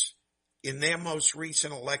France, in their most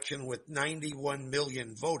recent election with 91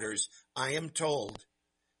 million voters, I am told,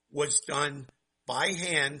 was done by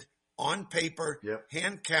hand, on paper,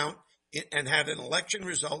 hand count, and had an election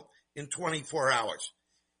result in 24 hours.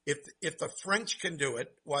 If the French can do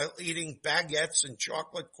it while eating baguettes and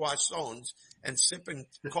chocolate croissants and sipping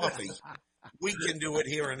coffee, we can do it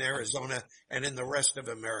here in Arizona and in the rest of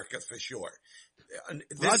America for sure.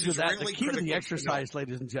 Roger that. The key to the exercise,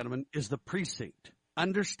 ladies and gentlemen, is the precinct.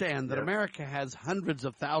 Understand that America has hundreds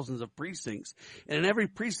of thousands of precincts, and in every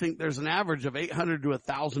precinct there's an average of 800 to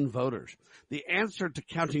 1,000 voters. The answer to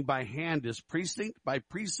counting by hand is precinct by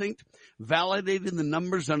precinct, validating the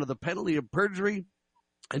numbers under the penalty of perjury,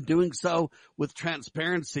 and doing so with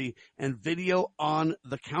transparency and video on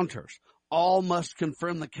the counters. All must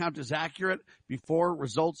confirm the count is accurate before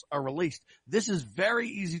results are released. This is very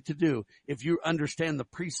easy to do if you understand the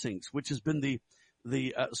precincts, which has been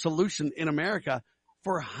the solution in America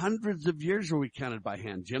for hundreds of years where we counted by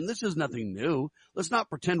hand. Jim, this is nothing new. Let's not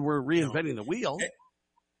pretend we're reinventing the wheel.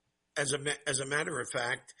 As a matter of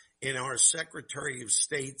fact, in our Secretary of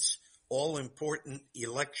State's all-important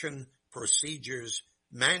election procedures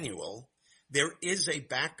manual, there is a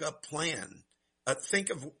backup plan. Think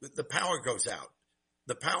of the power goes out.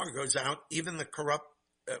 The power goes out. Even the corrupt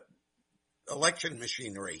election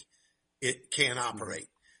machinery, it can't operate.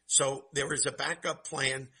 So there is a backup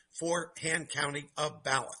plan for hand counting of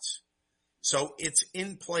ballots. So it's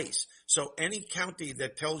in place. So any county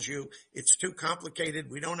that tells you it's too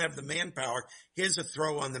complicated, we don't have the manpower, here's a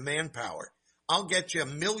throw on the manpower. I'll get you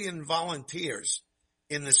 1 million volunteers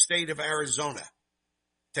in the state of Arizona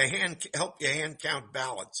to help you hand count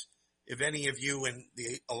ballots if any of you in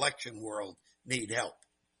the election world need help.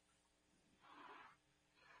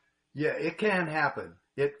 Yeah, it can happen.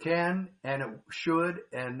 It can, and it should,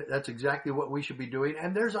 and that's exactly what we should be doing.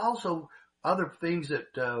 And there's also other things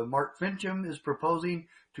that Mark Fincham is proposing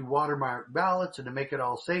to watermark ballots and to make it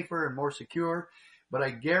all safer and more secure. But I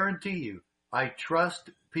guarantee you, I trust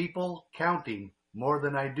people counting more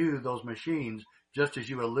than I do those machines, just as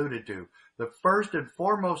you alluded to. The first and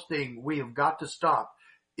foremost thing we have got to stop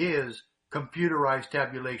is computerized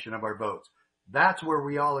tabulation of our votes. That's where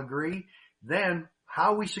we all agree. Then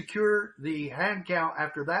how we secure the hand count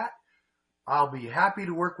after that, I'll be happy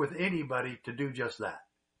to work with anybody to do just that.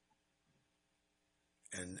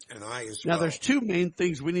 And I as well. Now, there's two main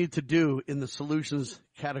things we need to do in the solutions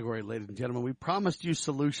category, ladies and gentlemen. We promised you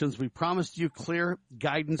solutions. We promised you clear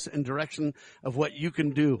guidance and direction of what you can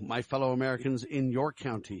do, my fellow Americans, in your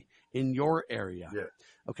county, in your area. Yeah.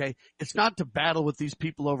 Okay? It's not to battle with these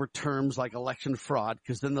people over terms like election fraud,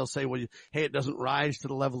 because then they'll say, well, hey, it doesn't rise to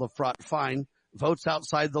the level of fraud. Fine. Votes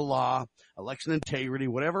outside the law, election integrity,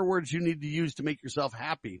 whatever words you need to use to make yourself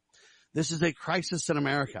happy. This is a crisis in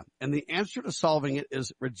America, and the answer to solving it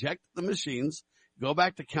is reject the machines, go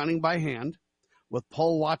back to counting by hand with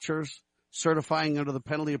poll watchers certifying under the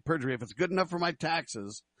penalty of perjury. If it's good enough for my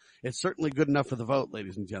taxes, it's certainly good enough for the vote,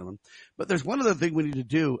 ladies and gentlemen. But there's one other thing we need to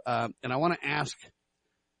do, and I want to ask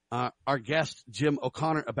our guest, Jim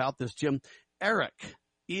O'Connor, about this. Jim, ERIC,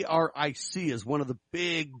 E-R-I-C, is one of the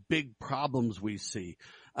big problems we see.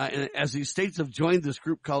 And as these states have joined this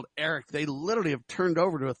group called ERIC, they literally have turned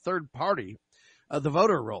over to a third party the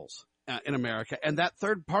voter rolls in America. And that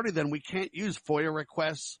third party, then, we can't use FOIA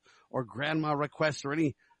requests or grandma requests or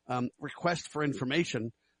any request for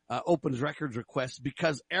information, opens records requests,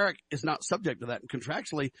 because ERIC is not subject to that. And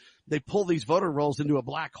contractually, they pull these voter rolls into a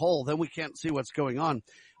black hole. Then we can't see what's going on.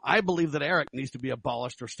 I believe that ERIC needs to be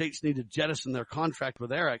abolished, or states need to jettison their contract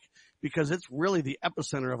with ERIC, because it's really the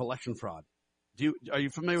epicenter of election fraud. Are you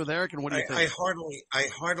familiar with ERIC, and what do you think? I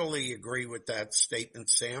heartily agree with that statement,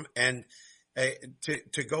 Sam. And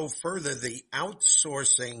to go further, the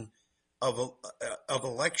outsourcing of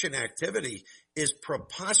election activity is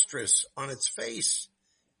preposterous on its face,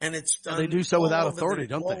 and it's done. They do so without authority,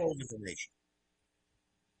 don't they? All over the nation.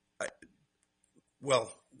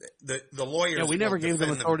 Well, the lawyers. Yeah, we never gave them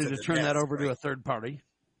authority to turn that over to a third party,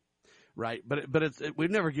 right? But we've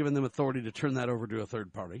never given them authority to turn that over to a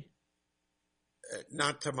third party.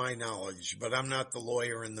 Not to my knowledge, but I'm not the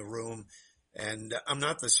lawyer in the room, and I'm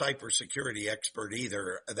not the cybersecurity expert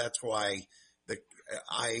either. That's why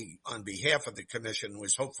I, on behalf of the commission,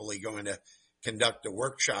 was hopefully going to conduct a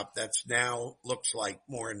workshop that's now looks like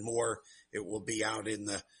more and more it will be out in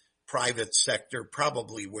the private sector,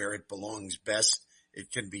 probably where it belongs best.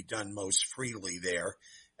 It can be done most freely there.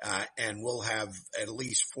 And we'll have at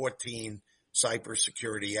least 14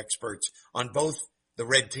 cybersecurity experts on both the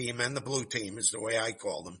red team and the blue team, is the way I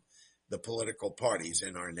call them, the political parties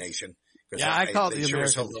in our nation. Yeah, I call it the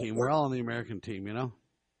American team. We're all on the American team, you know?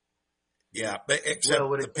 Yeah, but except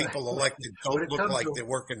the people elected don't look like they're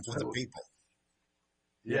working for the people.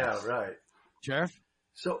 Yeah, right. Sheriff?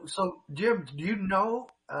 So Jim, do you know,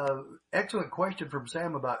 excellent question from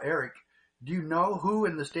Sam about ERIC. Do you know who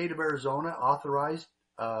in the state of Arizona authorized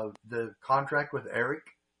the contract with ERIC?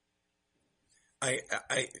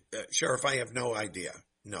 Sheriff, I have no idea.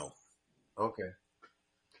 No. Okay.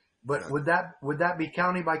 But would that be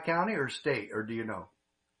county by county or state, or do you know?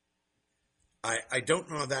 I don't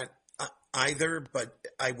know that either, but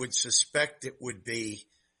I would suspect it would be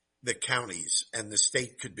the counties, and the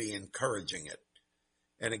state could be encouraging it.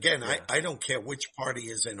 And again, yeah. I don't care which party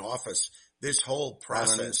is in office. This whole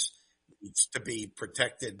process needs to be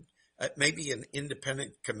protected. Maybe an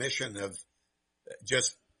independent commission of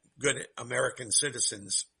just good American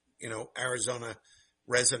citizens, Arizona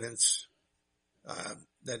residents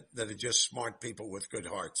that are just smart people with good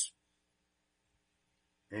hearts.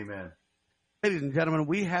 Amen. Ladies and gentlemen,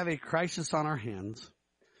 we have a crisis on our hands.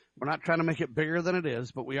 We're not trying to make it bigger than it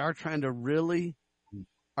is, but we are trying to really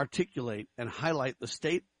articulate and highlight the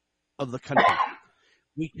state of the country.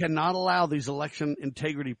 We cannot allow these election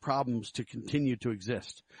integrity problems to continue to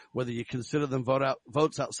exist, whether you consider them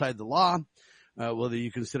votes outside the law, whether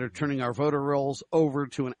you consider turning our voter rolls over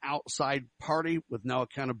to an outside party with no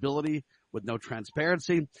accountability, with no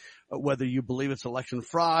transparency, whether you believe it's election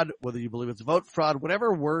fraud, whether you believe it's vote fraud,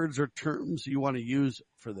 whatever words or terms you want to use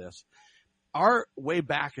for this. Our way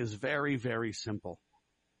back is very, very simple.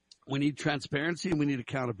 We need transparency and we need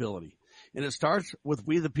accountability. And it starts with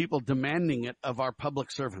we the people demanding it of our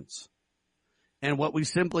public servants. And what we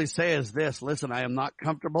simply say is this: listen, I am not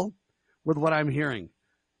comfortable with what I'm hearing.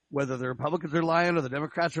 Whether the Republicans are lying or the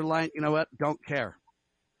Democrats are lying, you know what? Don't care.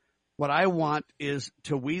 What I want is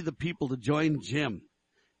to we the people to join Jim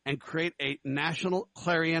and create a national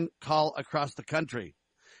clarion call across the country.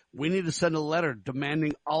 We need to send a letter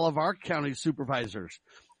demanding all of our county supervisors,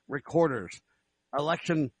 recorders,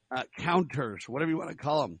 election counters, whatever you want to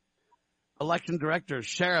call them, election directors,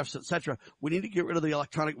 sheriffs, etc. We need to get rid of the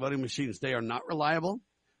electronic voting machines. They are not reliable.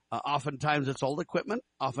 Oftentimes it's old equipment.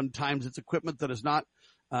 Oftentimes it's equipment that is not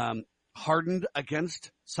hardened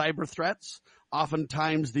against cyber threats.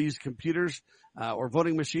 Oftentimes these computers or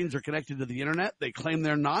voting machines are connected to the internet. They claim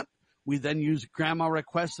they're not. We then use grandma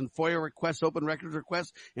requests and FOIA requests, open records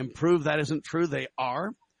requests, and prove that isn't true. They are,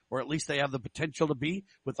 or at least they have the potential to be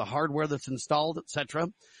with the hardware that's installed, etc.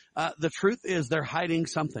 The truth is they're hiding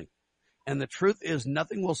something. And the truth is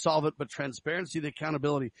nothing will solve it but transparency and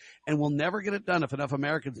accountability. And we'll never get it done if enough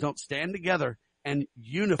Americans don't stand together and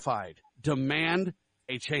unified demand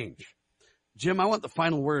a change. Jim, I want the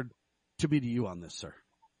final word to be to you on this, sir.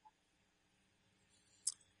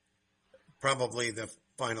 Probably the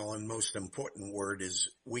final and most important word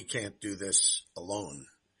is we can't do this alone.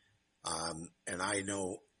 And I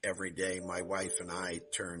know every day my wife and I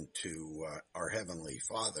turn to our Heavenly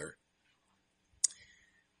Father.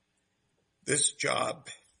 This job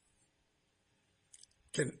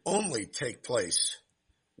can only take place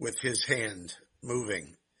with His hand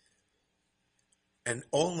moving, and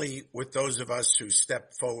only with those of us who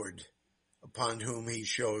step forward upon whom He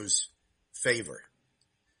shows favor.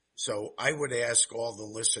 So I would ask all the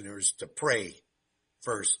listeners to pray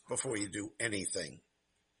first before you do anything,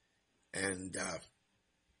 and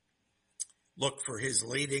look for His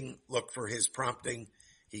leading, look for His prompting.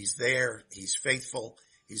 He's there. He's faithful.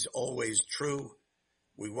 He's always true.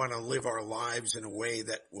 We want to live our lives in a way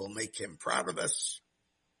that will make Him proud of us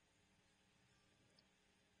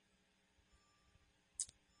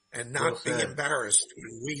and not be embarrassed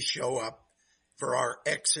when we show up for our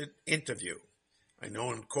exit interview. I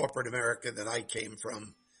know in corporate America that I came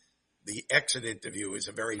from, the exit interview is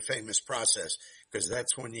a very famous process because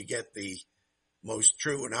that's when you get the most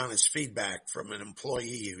true and honest feedback from an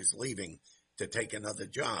employee who's leaving to take another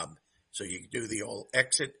job. So you do the old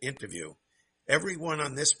exit interview. Everyone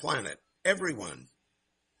on this planet, everyone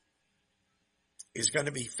is going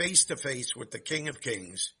to be face to face with the King of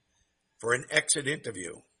Kings for an exit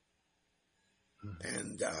interview.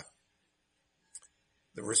 And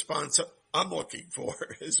the response I'm looking for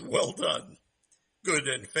is, well done, good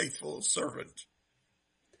and faithful servant.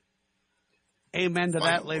 Amen to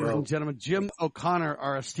that, ladies and gentlemen. Jim O'Connor,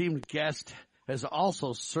 our esteemed guest, has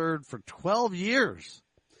also served for 12 years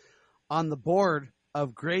on the board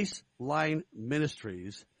of Grace Line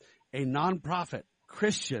Ministries, a nonprofit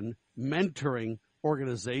Christian mentoring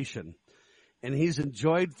organization. And he's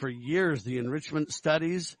enjoyed for years the enrichment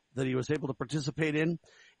studies that he was able to participate in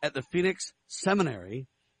at the Phoenix Seminary.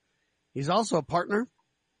 He's also a partner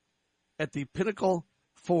at the Pinnacle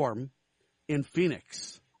Forum in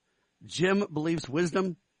Phoenix. Jim believes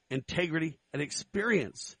wisdom, integrity, and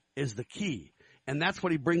experience is the key. And that's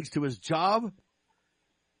what he brings to his job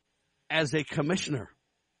as a commissioner,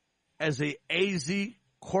 as a AZ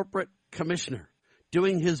corporate commissioner,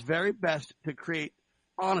 doing his very best to create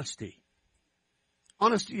honesty.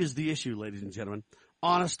 Honesty is the issue, ladies and gentlemen.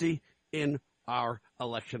 Honesty in our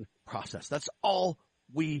election process. That's all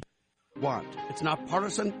we want. It's not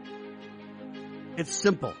partisan. It's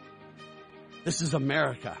simple. This is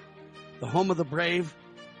America, the home of the brave,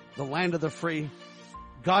 the land of the free.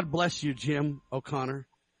 God bless you, Jim O'Connor.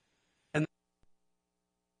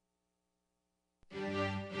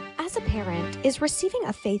 As a parent, is receiving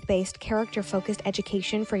a faith-based, character-focused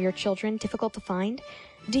education for your children difficult to find?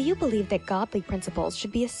 Do you believe that godly principles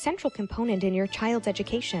should be a central component in your child's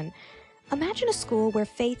education? Imagine a school where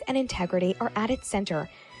faith and integrity are at its center,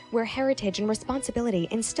 where heritage and responsibility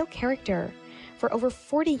instill character. For over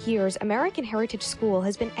 40 years, American Heritage School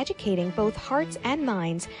has been educating both hearts and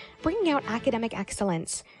minds, bringing out academic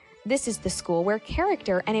excellence. This is the school where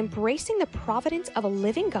character and embracing the providence of a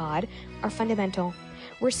living God are fundamental,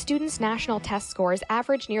 where students' national test scores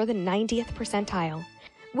average near the 90th percentile.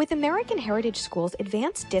 With American Heritage School's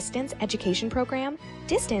advanced distance education program,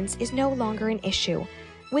 distance is no longer an issue.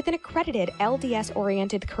 With an accredited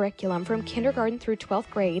LDS-oriented curriculum from kindergarten through 12th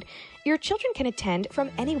grade, your children can attend from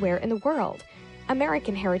anywhere in the world.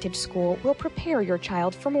 American Heritage School will prepare your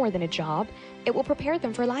child for more than a job. It will prepare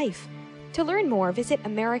them for life. To learn more, visit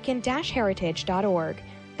American-Heritage.org.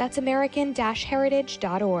 That's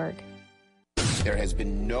American-Heritage.org. There has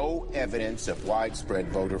been no evidence of widespread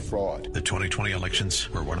voter fraud. The 2020 elections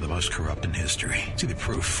were one of the most corrupt in history. See the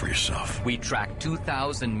proof for yourself. We tracked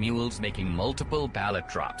 2,000 mules making multiple ballot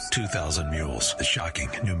drops. 2,000 Mules, the shocking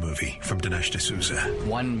new movie from Dinesh D'Souza.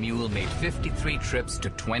 One mule made 53 trips to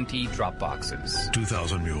 20 drop boxes.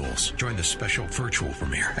 2,000 Mules. Join the special virtual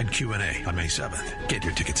premiere and Q&A on May 7th. Get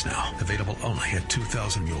your tickets now. Available only at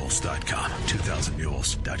 2000mules.com.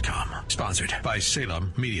 2000mules.com. Sponsored by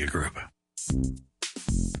Salem Media Group.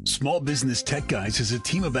 Small Business Tech Guys is a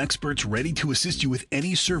team of experts ready to assist you with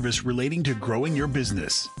any service relating to growing your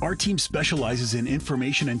business. Our team specializes in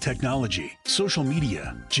information and technology, social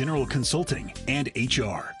media, general consulting, and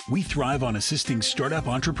HR. We thrive on assisting startup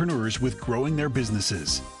entrepreneurs with growing their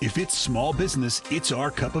businesses. If it's small business, it's our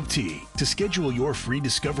cup of tea. To schedule your free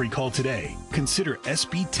discovery call today, consider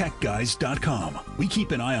sbtechguys.com. We keep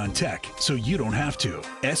an eye on tech so you don't have to.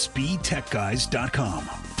 sbtechguys.com.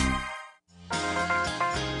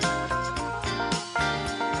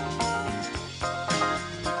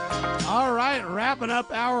 All right, wrapping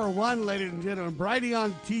up hour one, ladies and gentlemen.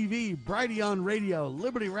 Brighteon TV, Brighteon Radio,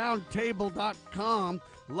 LibertyRoundtable.com,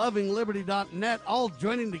 LovingLiberty.net, all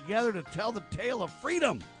joining together to tell the tale of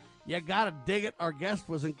freedom. You gotta dig it. Our guest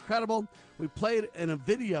was incredible. We played in a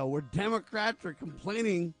video where Democrats are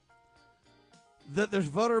complaining that there's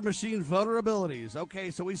voter machine vulnerabilities.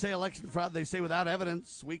 Okay, so we say election fraud. They say without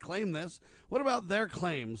evidence. We claim this. What about their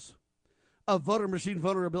claims of voter machine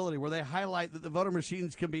vulnerability, where they highlight that the voter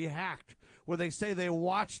machines can be hacked, where they say they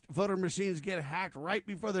watched voter machines get hacked right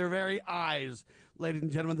before their very eyes? Ladies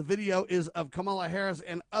and gentlemen, the video is of Kamala Harris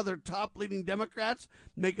and other top leading Democrats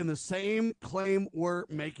making the same claim we're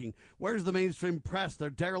making. Where's the mainstream press? They're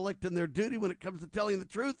derelict in their duty when it comes to telling the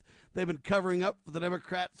truth. They've been covering up for the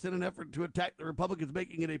Democrats in an effort to attack the Republicans,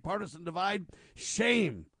 making it a partisan divide.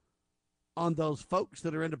 Shame on those folks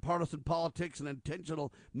that are into partisan politics and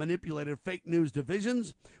intentional manipulated fake news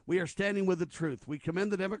divisions. We are standing with the truth. We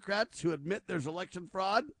commend the Democrats who admit there's election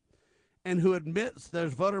fraud and who admits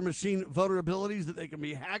there's voter machine vulnerabilities, that they can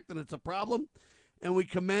be hacked and it's a problem. And we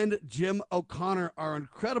commend Jim O'Connor, our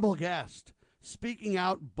incredible guest, speaking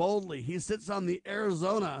out boldly. He sits on the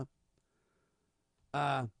Arizona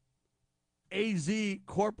AZ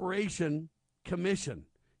Corporation Commission.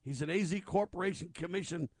 He's an AZ Corporation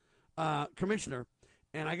Commission commissioner,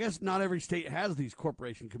 and I guess not every state has these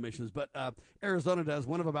corporation commissions, but Arizona does,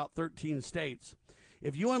 one of about 13 states.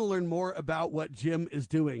 If you want to learn more about what Jim is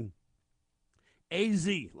doing, AZ,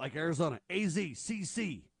 like Arizona,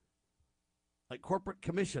 AZCC, like corporate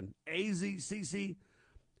commission, azcc.gov.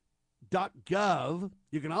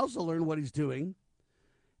 You can also learn what he's doing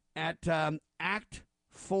at Act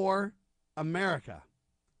for America.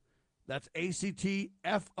 That's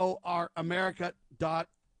ACTFOR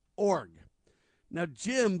America.org. Now,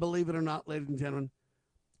 Jim, believe it or not, ladies and gentlemen,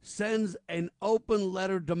 sends an open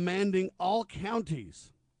letter demanding all county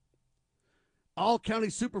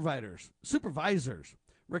supervisors,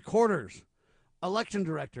 recorders, election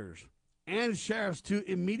directors, and sheriffs to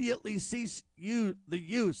immediately cease the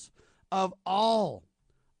use of all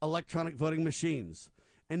electronic voting machines.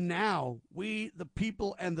 And now we, the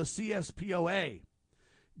people, and the CSPOA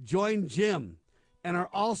join Jim and are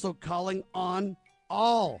also calling on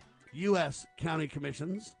all U.S. county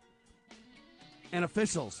commissions and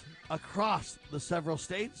officials across the several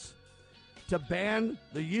states to ban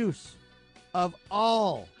the use of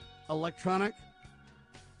all electronic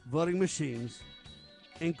voting machines,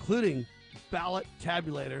 including ballot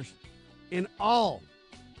tabulators, in all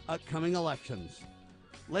upcoming elections.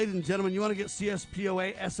 Ladies and gentlemen, you want to get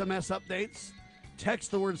CSPOA SMS updates?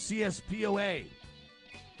 Text the word CSPOA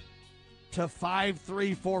to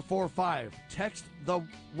 53445. Text the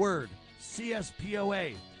word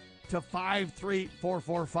CSPOA to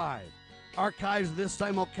 53445. Archives of this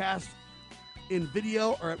simulcast in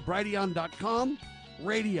video or at Brighteon.com.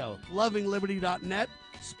 Radio, LovingLiberty.net.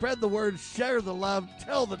 Spread the word, share the love,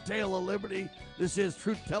 tell the tale of liberty. This is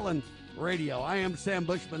Truth Telling Radio. I am Sam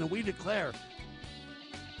Bushman, and we declare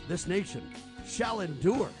this nation shall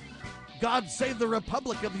endure. God save the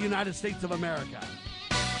Republic of the United States of America.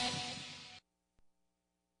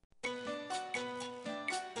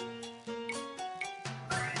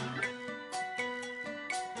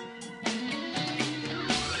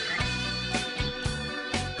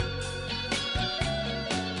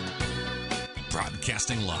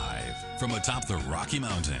 Broadcasting live from atop the Rocky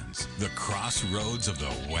Mountains, the crossroads of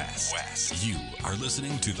the West. You are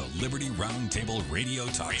listening to the Liberty Roundtable Radio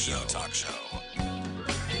Talk Show.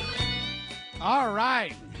 All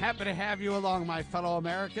right. Happy to have you along, my fellow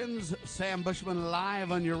Americans. Sam Bushman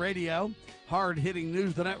live on your radio. Hard-hitting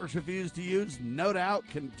news the networks refuse to use, no doubt,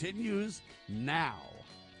 continues now.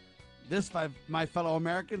 This, my fellow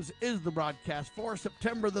Americans, is the broadcast for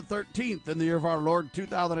September the 13th in the year of our Lord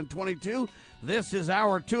 2022. This is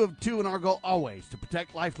hour 2 of 2, and our goal always to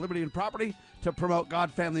protect life, liberty, and property, to promote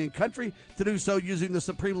God, family, and country, to do so using the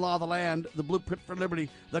supreme law of the land, the blueprint for liberty,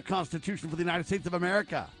 the Constitution for the United States of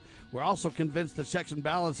America. We're also convinced that checks and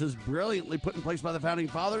balances brilliantly put in place by the Founding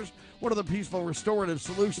Fathers, one of the peaceful restorative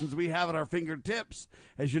solutions we have at our fingertips.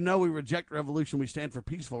 As you know, we reject revolution. We stand for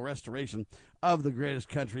peaceful restoration of the greatest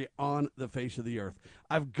country on the face of the earth.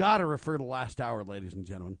 I've got to refer to last hour, ladies and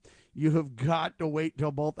gentlemen. You have got to wait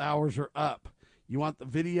till both hours are up. You want the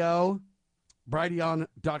video?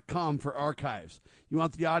 Brighteon.com for archives. You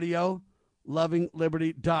want the audio?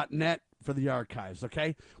 LovingLiberty.net for the archives,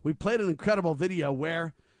 okay? We played an incredible video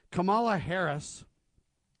where Kamala Harris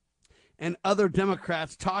and other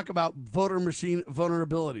Democrats talk about voter machine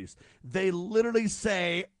vulnerabilities. They literally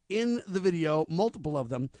say in the video, multiple of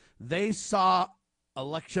them, they saw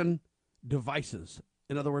election devices,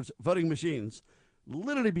 in other words, voting machines,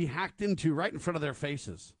 literally be hacked into right in front of their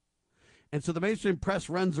faces. And so the mainstream press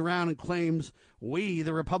runs around and claims we,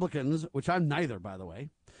 the Republicans, which I'm neither, by the way,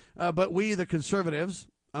 but we, the conservatives,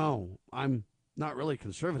 I'm not really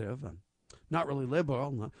conservative. I'm not really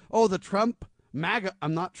liberal. The Trump, MAGA.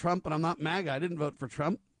 I'm not Trump and I'm not MAGA. I didn't vote for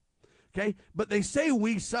Trump. Okay? But they say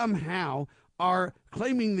we somehow are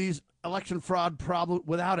claiming these election fraud problems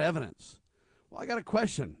without evidence. Well, I got a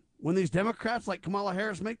question. When these Democrats like Kamala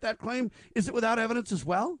Harris make that claim, is it without evidence as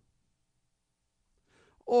well?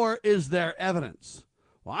 Or is there evidence?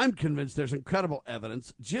 Well, I'm convinced there's incredible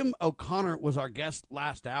evidence. Jim O'Connor was our guest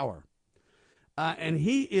last hour. And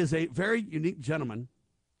he is a very unique gentleman.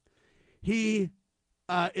 He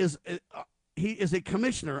is a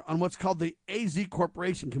commissioner on what's called the AZ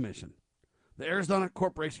Corporation Commission, the Arizona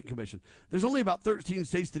Corporation Commission. There's only about 13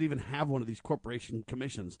 states that even have one of these corporation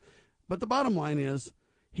commissions. But the bottom line is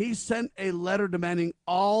he sent a letter demanding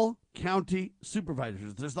all county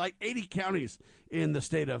supervisors. There's like 80 counties in the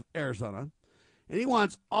state of Arizona. And he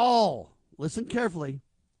wants all, listen carefully,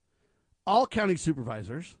 all county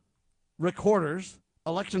supervisors, recorders,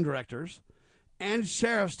 election directors, and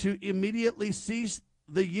sheriffs to immediately cease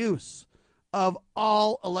the use of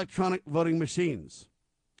all electronic voting machines.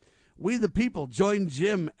 We, the people, join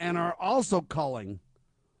Jim and are also calling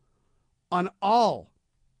on all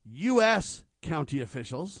U.S. county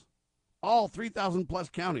officials, all 3,000 plus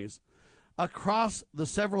counties across the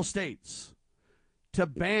several states, to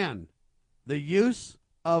ban the use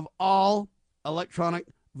of all electronic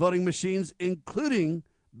voting machines, including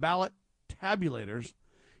ballot tabulators,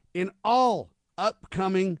 in all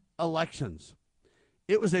upcoming elections.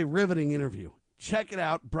 It was a riveting interview. Check it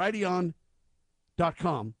out, Brighteon.com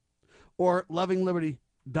or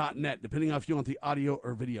LovingLiberty.net, depending on if you want the audio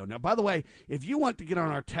or video. Now, by the way, if you want to get on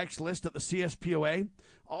our text list at the CSPOA,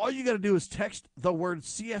 all you got to do is text the word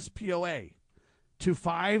CSPOA to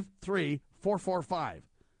 53445.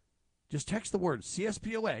 Just text the word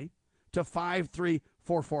CSPOA to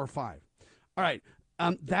 53445. All right.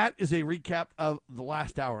 That is a recap of the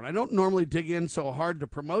last hour. And I don't normally dig in so hard to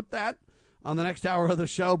promote that on the next hour of the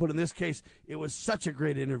show, but in this case, it was such a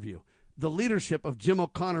great interview. The leadership of Jim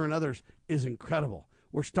O'Connor and others is incredible.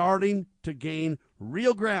 We're starting to gain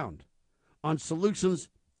real ground on solutions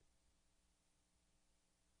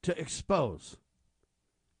to expose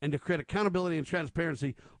and to create accountability and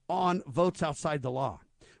transparency on votes outside the law.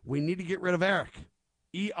 We need to get rid of ERIC,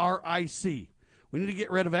 E-R-I-C. We need to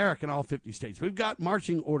get rid of ERIC in all 50 states. We've got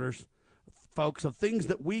marching orders, folks, of things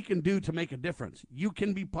that we can do to make a difference. You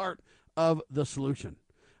can be part of the solution.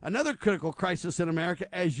 Another critical crisis in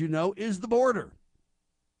America, as you know, is the border.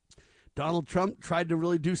 Donald Trump tried to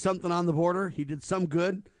really do something on the border. He did some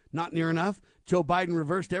good, not near enough. Joe Biden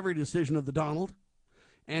reversed every decision of the Donald.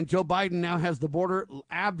 And Joe Biden now has the border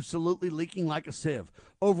absolutely leaking like a sieve.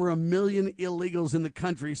 Over 1 million illegals in the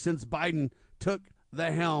country since Biden took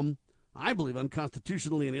the helm, I believe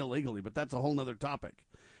unconstitutionally and illegally, but that's a whole nother topic.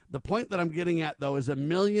 The point that I'm getting at, though, is 1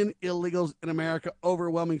 million illegals in America,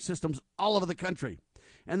 overwhelming systems all over the country.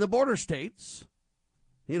 And the border states,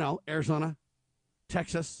 Arizona,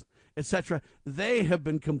 Texas, etc., they have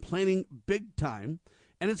been complaining big time,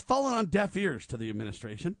 and it's fallen on deaf ears to the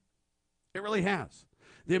administration. It really has.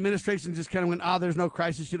 The administration just kind of went, there's no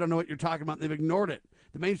crisis, you don't know what you're talking about. They've ignored it.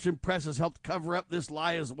 The mainstream press has helped cover up this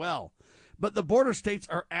lie as well. But the border states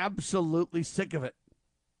are absolutely sick of it.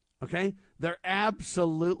 Okay? They're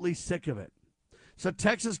absolutely sick of it. So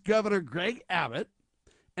Texas Governor Greg Abbott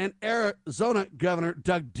and Arizona Governor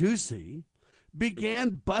Doug Ducey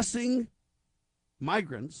began busing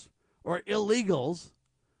migrants or illegals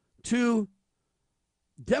to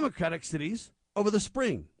Democratic cities over the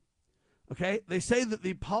spring. Okay? They say that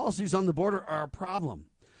the policies on the border are a problem.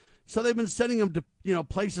 So they've been sending them to,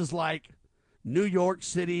 places like New York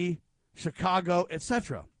City, Chicago,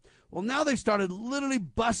 etc. Well, now they started literally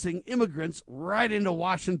busing immigrants right into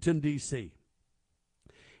Washington, D.C.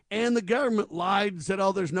 And the government lied and said,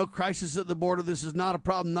 there's no crisis at the border. This is not a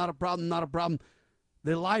problem, not a problem, not a problem.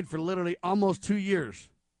 They lied for literally almost 2 years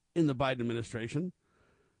in the Biden administration.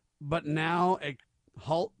 But now a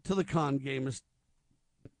halt to the con game is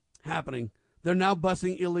happening. They're now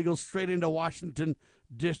busing illegals straight into Washington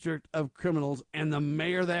District of Criminals. And the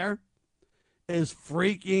mayor there is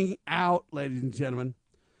freaking out, ladies and gentlemen.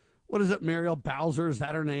 What is it, Muriel Bowser? Is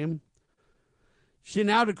that her name? She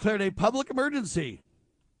now declared a public emergency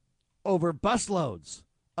over busloads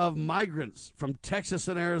of migrants from Texas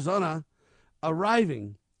and Arizona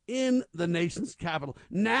arriving in the nation's capital.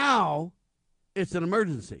 Now it's an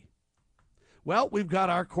emergency. Well, we've got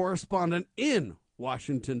our correspondent in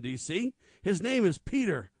Washington, D.C. His name is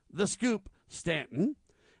Peter the Scoop Stanton.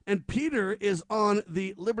 And Peter is on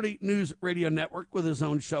the Liberty News Radio Network with his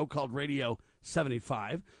own show called Radio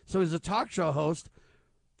 75. So he's a talk show host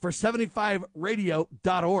for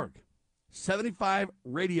 75radio.org.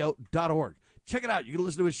 75radio.org. Check it out. You can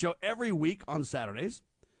listen to his show every week on Saturdays,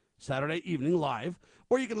 Saturday evening live,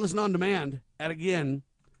 or you can listen on demand at, again,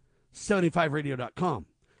 75radio.com.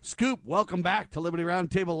 Scoop, welcome back to Liberty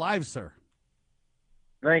Roundtable Live, sir.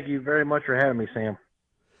 Thank you very much for having me, Sam.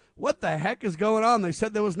 What the heck is going on? They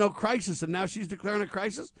said there was no crisis, and now she's declaring a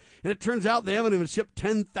crisis? And it turns out they haven't even shipped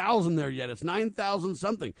 10,000 there yet. It's 9,000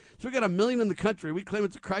 something. So we got 1 million in the country. We claim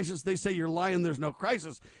it's a crisis. They say you're lying, there's no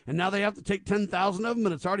crisis. And now they have to take 10,000 of them,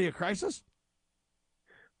 and it's already a crisis?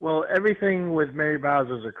 Well, everything with Mary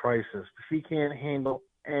Bowser is a crisis. She can't handle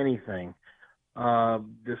anything.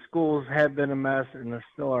 The schools have been a mess, and they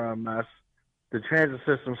still are a mess. The transit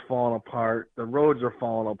system's falling apart. The roads are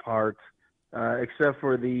falling apart. Except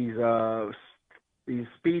for these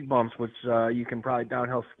speed bumps, which you can probably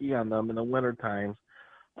downhill ski on them in the winter times.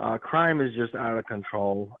 Crime is just out of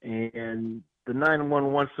control, and the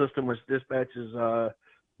 911 system, which dispatches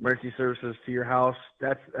emergency services to your house,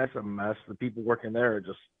 that's a mess. The people working there are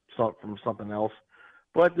just from something else.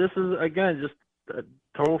 But this is, again, just a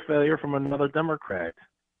total failure from another Democrat.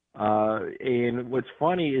 And what's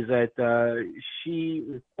funny is that she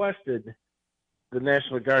requested the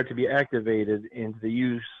National Guard to be activated and to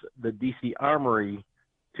use the D.C. Armory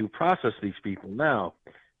to process these people. Now,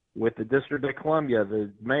 with the District of Columbia,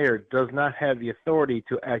 the mayor does not have the authority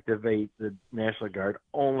to activate the National Guard.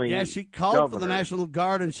 Only she called for the National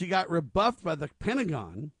Guard, and she got rebuffed by the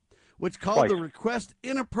Pentagon, which called the request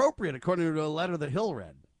inappropriate, according to a letter that Hill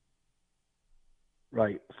read.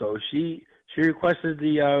 Right. So she requested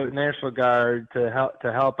the National Guard to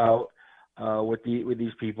help out with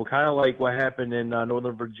these people, kind of like what happened in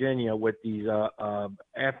Northern Virginia with these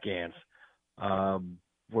Afghans,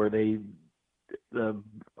 where the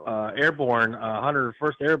airborne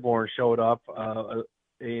 101st Airborne showed up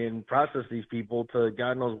and processed these people to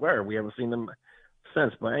God knows where. We haven't seen them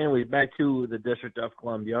since. But anyway, back to the District of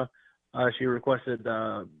Columbia, she requested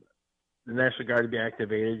the National Guard to be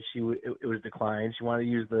activated. It was declined. She wanted to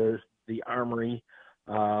use the Armory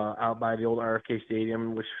out by the old RFK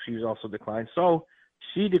Stadium, which she was also declined. So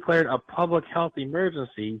she declared a public health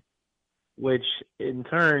emergency, which in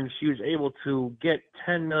turn she was able to get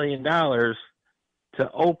 $10 million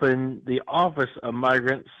to open the Office of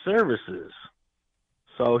Migrant Services.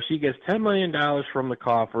 So she gets $10 million from the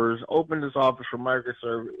coffers, opened this Office for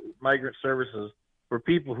Migrant Services for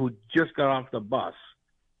people who just got off the bus.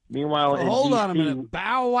 Meanwhile, hold on a minute.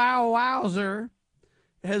 Bow Wow Wowzer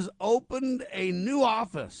has opened a new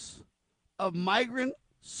Office of Migrant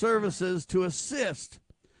Services to assist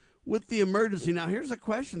with the emergency. Now, here's a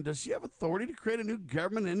question. Does she have authority to create a new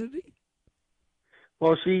government entity?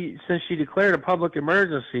 Well, since she declared a public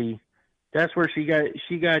emergency, that's where she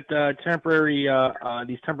got temporary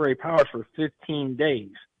these temporary powers for 15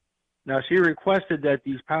 days. Now, she requested that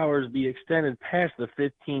these powers be extended past the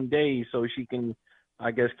 15 days so she can,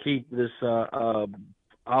 I guess, keep this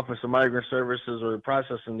Office of Migrant Services or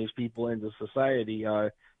processing these people into society,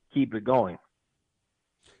 keep it going.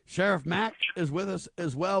 Sheriff Mack is with us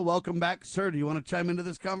as well. Welcome back, sir. Do you want to chime into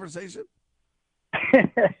this conversation?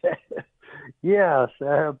 Yes,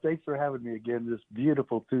 thanks for having me again this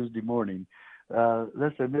beautiful Tuesday morning.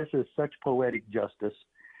 Listen, this is such poetic justice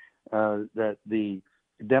that the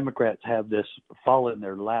Democrats have this fall in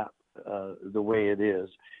their lap the way it is.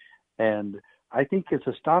 And I think it's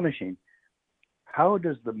astonishing. How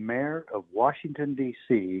does the mayor of Washington,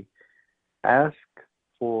 D.C. ask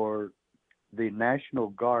for the National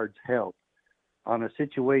Guard's help on a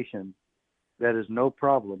situation that is no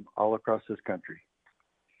problem all across this country?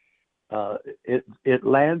 It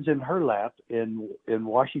lands in her lap in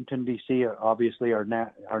Washington, D.C., obviously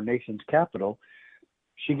our nation's capital.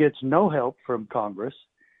 She gets no help from Congress.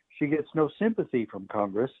 She gets no sympathy from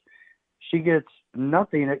Congress. She gets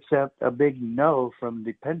nothing except a big no from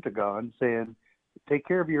the Pentagon saying, take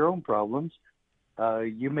care of your own problems.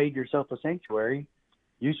 You made yourself a sanctuary.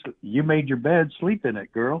 You made your bed, sleep in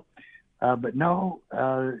it, girl. But no,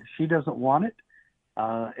 she doesn't want it.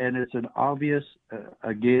 And it's an obvious,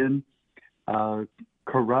 again,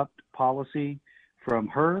 corrupt policy from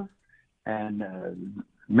her and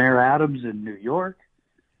Mayor Adams in New York,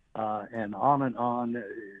 and on,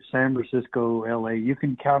 San Francisco, L.A., you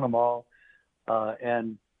can count them all.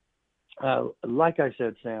 And like I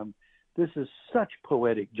said, Sam, this is such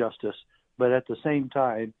poetic justice, but at the same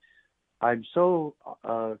time, I'm so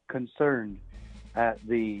concerned at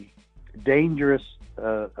the dangerous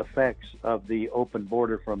effects of the open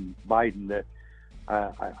border from Biden that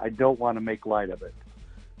I don't want to make light of it.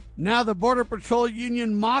 Now the Border Patrol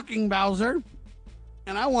Union mocking Bowser,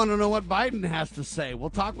 and I want to know what Biden has to say. We'll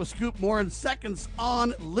talk with Scoop more in seconds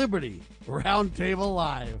on Liberty Roundtable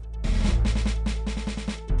Live.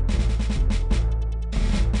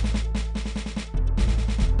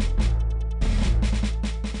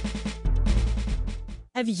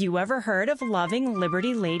 Have you ever heard of Loving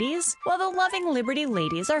Liberty Ladies? Well, the Loving Liberty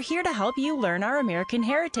Ladies are here to help you learn our American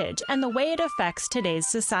heritage and the way it affects today's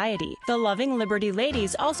society. The Loving Liberty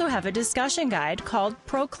Ladies also have a discussion guide called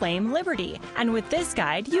Proclaim Liberty. And with this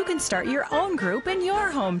guide, you can start your own group in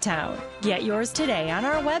your hometown. Get yours today on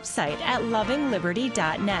our website at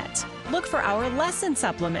lovingliberty.net. Look for our lesson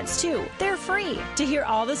supplements, too. They're free. To hear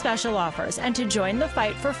all the special offers and to join the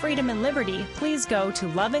fight for freedom and liberty, please go to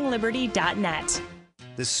lovingliberty.net.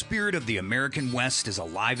 The spirit of the American West is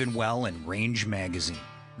alive and well in Range Magazine,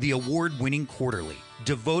 the award-winning quarterly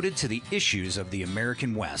devoted to the issues of the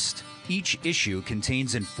American West. Each issue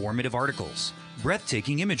contains informative articles,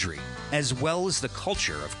 breathtaking imagery, as well as the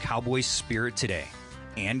culture of cowboy spirit today,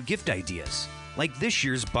 and gift ideas, like this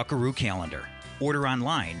year's Buckaroo calendar. Order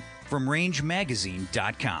online from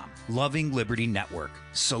rangemagazine.com. Loving Liberty Network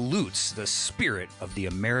salutes the spirit of the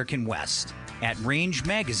American West at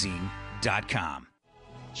rangemagazine.com.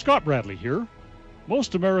 Scott Bradley here.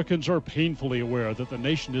 Most Americans are painfully aware that the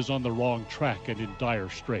nation is on the wrong track and in dire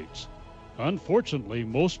straits. Unfortunately,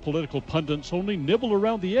 most political pundits only nibble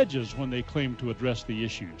around the edges when they claim to address the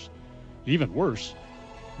issues. Even worse,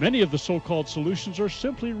 many of the so-called solutions are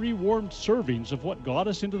simply rewarmed servings of what got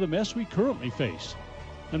us into the mess we currently face.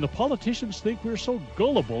 And the politicians think we're so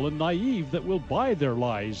gullible and naive that we'll buy their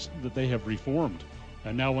lies that they have reformed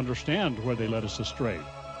and now understand where they led us astray.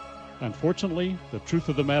 Unfortunately, the truth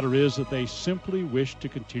of the matter is that they simply wish to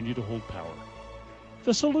continue to hold power.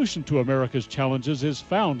 The solution to America's challenges is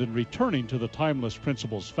found in returning to the timeless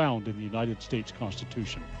principles found in the United States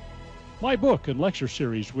Constitution. My book and lecture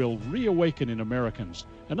series will reawaken in Americans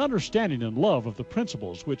an understanding and love of the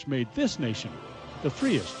principles which made this nation the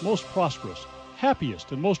freest, most prosperous,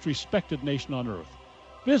 happiest, and most respected nation on earth.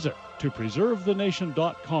 Visit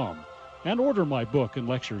topreservethenation.com and order my book and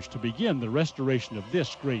lectures to begin the restoration of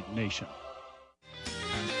this great nation.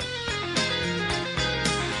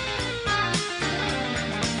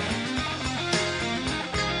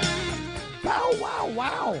 Wow, wow,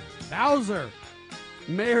 wow. Bowser.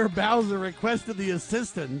 Mayor Bowser requested the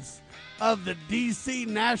assistance of the D.C.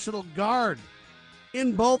 National Guard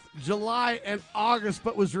in both July and August,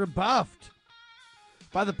 but was rebuffed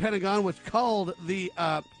by the Pentagon, which called the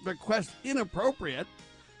request inappropriate.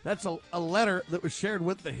 That's a letter that was shared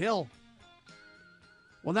with The Hill.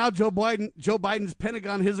 Well, now Joe Biden's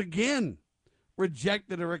Pentagon has again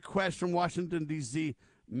rejected a request from Washington, D.C.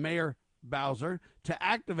 Mayor Bowser to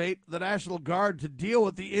activate the National Guard to deal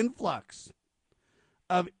with the influx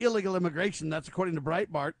of illegal immigration. That's according to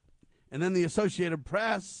Breitbart. And then the Associated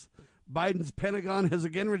Press, Biden's Pentagon has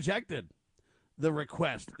again rejected the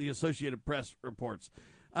request, the Associated Press reports.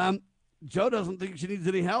 Joe doesn't think she needs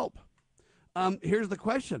any help. Here's the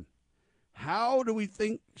question. How do we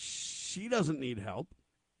think she doesn't need help?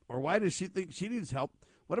 Or why does she think she needs help?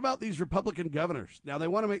 What about these Republican governors? Now, they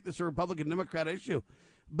want to make this a Republican-Democrat issue.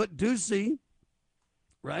 But Ducey,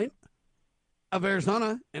 right, of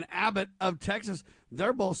Arizona, and Abbott of Texas,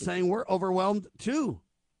 they're both saying we're overwhelmed too.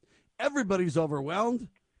 Everybody's overwhelmed.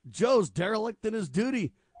 Joe's derelict in his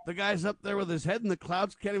duty. The guy's up there with his head in the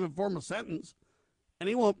clouds, can't even form a sentence, and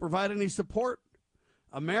he won't provide any support.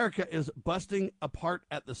 America is busting apart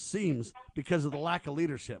at the seams because of the lack of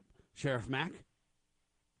leadership. Sheriff Mack?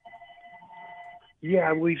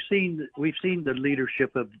 Yeah, we've seen the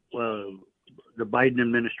leadership of the Biden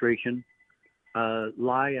administration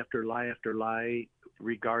lie after lie after lie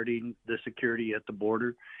regarding the security at the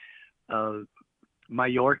border.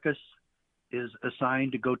 Mayorkas is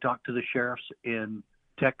assigned to go talk to the sheriffs in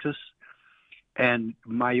Texas, and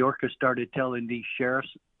Mayorkas started telling these sheriffs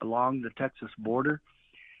along the Texas border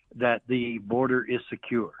that the border is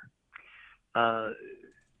secure.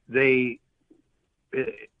 They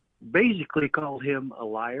basically called him a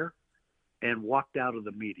liar and walked out of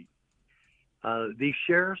the meeting. These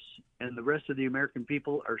sheriffs and the rest of the American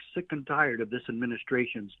people are sick and tired of this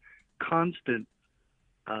administration's constant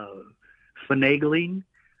finagling,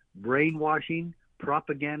 brainwashing,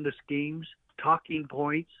 propaganda schemes, talking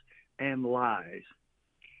points, and lies.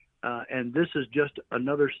 And this is just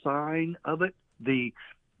another sign of it. The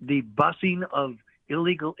busing of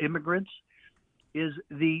illegal immigrants is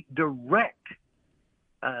the direct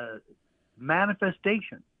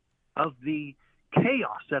manifestation of the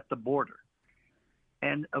chaos at the border.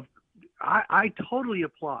 And I totally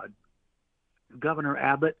applaud Governor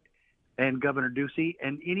Abbott and Governor Ducey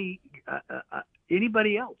and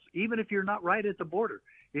anybody else, even if you're not right at the border.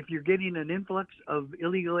 If you're getting an influx of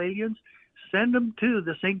illegal aliens, send them to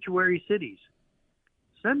the sanctuary cities.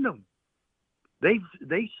 Send them. They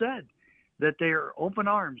said that they are open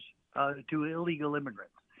arms to illegal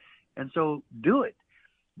immigrants. And so do it.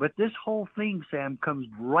 But this whole thing, Sam, comes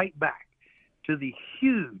right back to the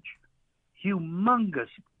huge, humongous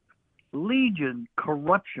legion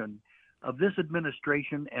corruption of this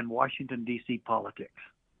administration and Washington, D.C. politics.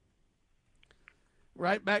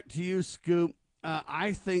 Right back to you, Scoop.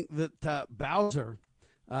 I think that Bowser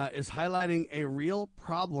is highlighting a real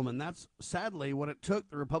problem, and that's sadly what it took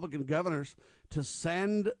the Republican governors to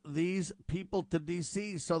send these people to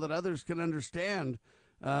D.C. so that others can understand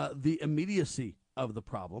the immediacy of the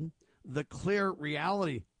problem, the clear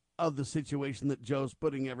reality of the situation that Joe's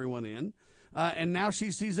putting everyone in, and now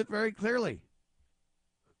she sees it very clearly.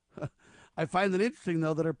 I find it interesting,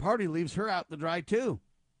 though, that her party leaves her out to dry, too.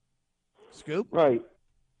 Scoop?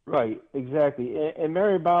 Right, exactly. And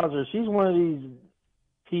Mary Bowser, she's one of these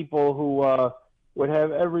people who would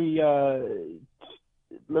have every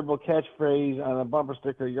liberal catchphrase on a bumper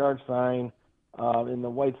sticker, yard sign in the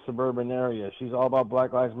white suburban area. She's all about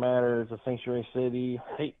Black Lives Matter. It's a sanctuary city.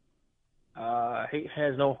 Hate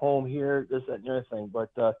has no home here. This, that, and the other thing.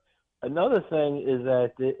 But another thing is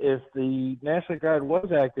that if the National Guard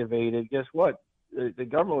was activated, guess what? The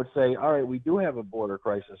government would say, all right, we do have a border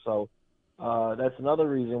crisis. So that's another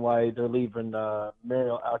reason why they're leaving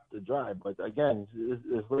Mariel out to dry. But again,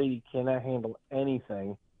 this lady cannot handle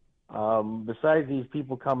anything. Besides these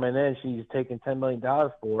people coming in, she's taking $10 million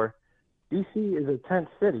for. D.C. is a tent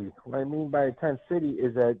city. What I mean by a tent city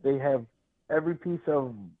is that they have every piece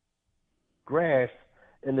of grass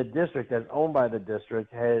in the district that's owned by the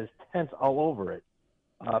district has tents all over it.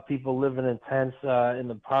 People living in tents in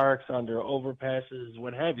the parks, under overpasses,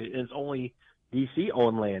 what have you. It's only D.C.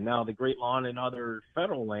 owned land. Now, the Great Lawn and other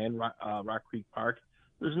federal land, Rock Creek Park,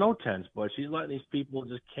 there's no tents, but she's letting these people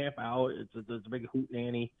just camp out. It's a big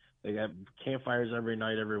hootenanny. They got campfires every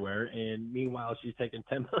night everywhere. And meanwhile, she's taking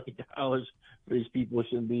 $10 million for these people who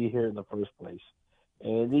shouldn't be here in the first place.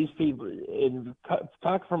 And these people, and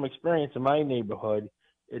talk from experience in my neighborhood,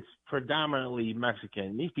 it's predominantly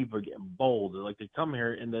Mexican. These people are getting bold. They're like, they come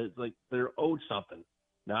here and they're owed something.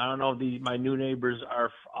 Now, I don't know if my new neighbors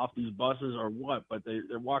are off these buses or what, but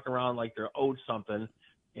they're walking around like they're owed something,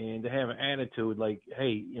 and they have an attitude like,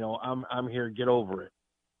 hey, I'm here, get over it.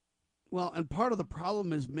 Well, and part of the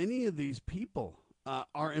problem is many of these people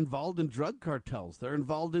are involved in drug cartels. They're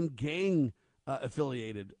involved in gang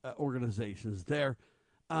affiliated organizations. The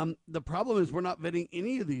problem is we're not vetting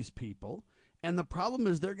any of these people. And the problem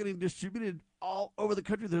is they're getting distributed all over the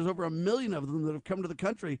country. There's over 1 million of them that have come to the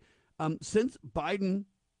country since Biden,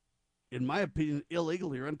 in my opinion,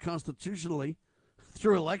 illegally or unconstitutionally,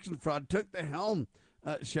 through election fraud, took the helm,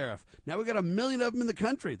 Sheriff. Now we got 1 million of them in the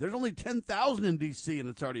country. There's only 10,000 in D.C., and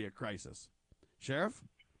it's already a crisis. Sheriff?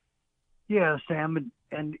 Yeah, Sam,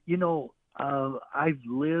 and you know, I've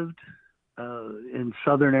lived in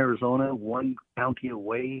southern Arizona, one county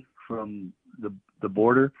away from the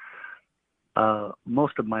border,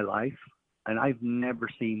 most of my life, and I've never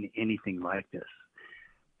seen anything like this.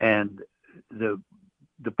 And the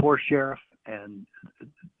poor sheriff and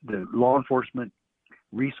the law enforcement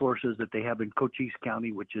resources that they have in Cochise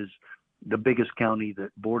County, which is the biggest county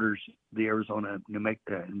that borders the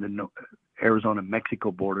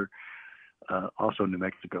Arizona-Mexico border, also New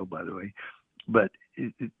Mexico, by the way. But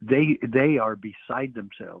they are beside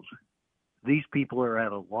themselves. These people are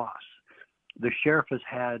at a loss. The sheriff has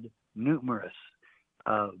had numerous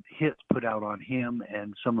hits put out on him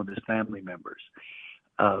and some of his family members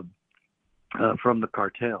from the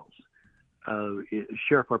cartels.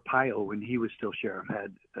 Sheriff Arpaio, when he was still sheriff,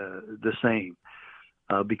 had the same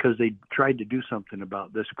because they tried to do something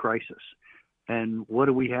about this crisis. And what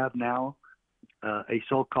do we have now? A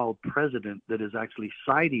so-called president that is actually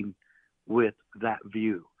siding with that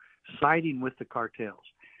view, siding with the cartels.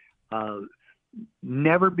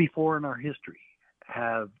 Never before in our history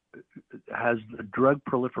has the drug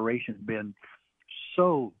proliferation been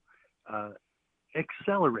so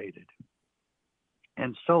accelerated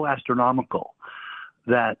and so astronomical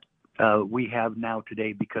that we have now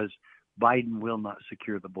today, because Biden will not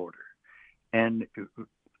secure the border. And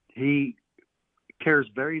he cares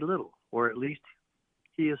very little, or at least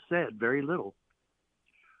he has said very little,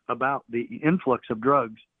 about the influx of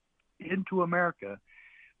drugs into America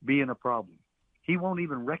being a problem. He won't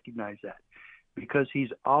even recognize that, because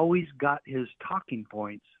he's always got his talking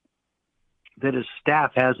points that his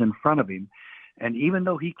staff has in front of him. And even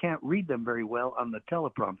though he can't read them very well on the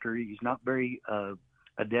teleprompter, he's not very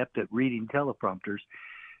adept at reading teleprompters,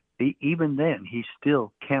 even then he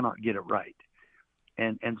still cannot get it right.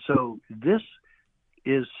 And so this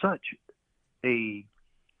is such a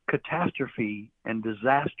catastrophe and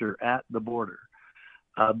disaster at the border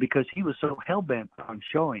because he was so hell-bent on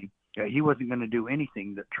showing that he wasn't going to do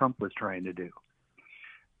anything that Trump was trying to do.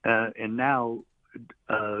 And now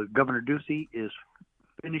Governor Ducey is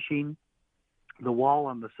finishing the wall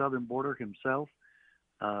on the southern border himself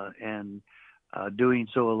and doing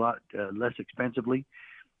so a lot less expensively.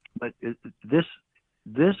 But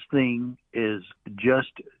this thing is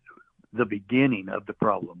just the beginning of the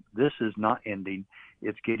problem. This is not ending.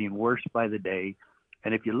 It's getting worse by the day.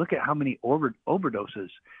 And if you look at how many overdoses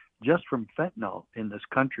just from fentanyl in this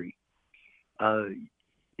country,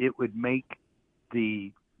 it would make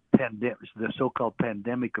the pandemic, the so-called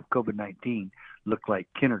pandemic of COVID-19, look like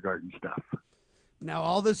kindergarten stuff. Now,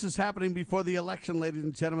 all this is happening before the election, ladies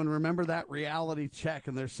and gentlemen. Remember that reality check,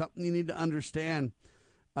 and there's something you need to understand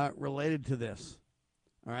related to this.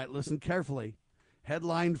 All right, listen carefully.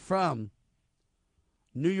 Headline from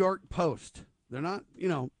New York Post. They're not,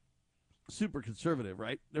 super conservative,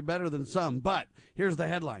 right? They're better than some, but here's the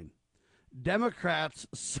headline. Democrats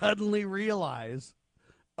suddenly realize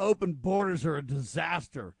open borders are a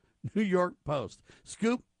disaster. New York Post.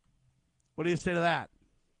 Scoop, what do you say to that?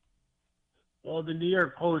 Well, the New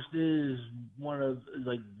York Post is one of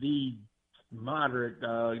the moderate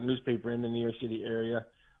newspaper in the New York City area,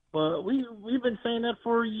 but we've been saying that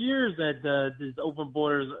for years that this open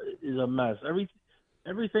borders is a mess.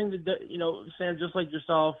 Everything that Sam, just like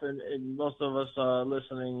yourself and most of us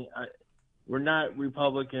listening, we're not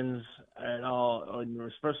Republicans at all, or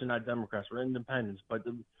especially not Democrats. We're independents, but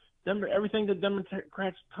everything the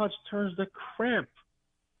Democrats touch turns to crap.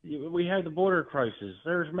 We had the border crisis.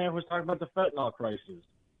 There's Matt was talking about the fentanyl crisis.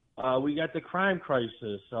 We got the crime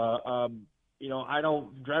crisis. I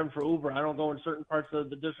don't drive for Uber. I don't go in certain parts of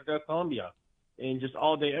the District of Columbia, and just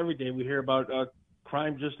all day, every day, we hear about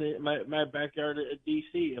crime just in my backyard at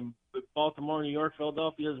D.C. and Baltimore, New York,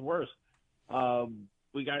 Philadelphia is worse.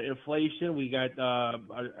 We got inflation. We got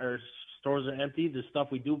our stores are empty. The stuff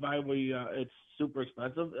we do buy, it's super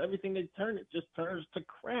expensive. Everything it just turns to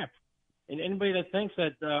crap. And anybody that thinks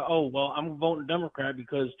that, I'm voting Democrat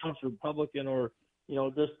because Trump's Republican, or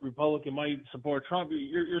this Republican might support Trump,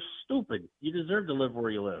 you're stupid. You deserve to live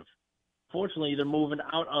where you live. Fortunately, they're moving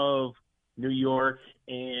out of New York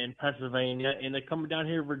and Pennsylvania, and they're coming down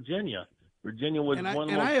here to Virginia. Virginia was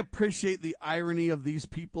I appreciate the irony of these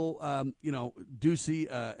people, Ducey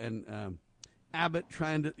and Abbott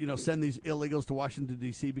trying to, send these illegals to Washington,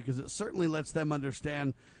 D.C., because it certainly lets them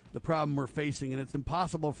understand the problem we're facing, and it's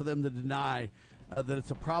impossible for them to deny that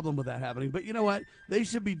it's a problem with that happening. But you know what? They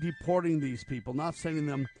should be deporting these people, not sending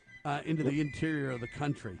them into the interior of the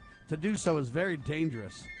country. To do so is very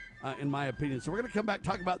dangerous, in my opinion. So we're going to come back,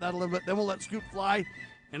 talk about that a little bit, then we'll let Scoop fly.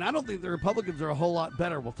 And I don't think the Republicans are a whole lot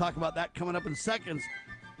better. We'll talk about that coming up in seconds.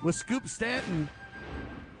 with Scoop Stanton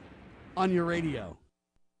on your radio.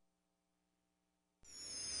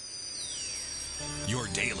 Your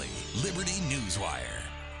daily Liberty News Wire.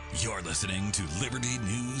 You're listening to Liberty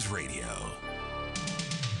News Radio.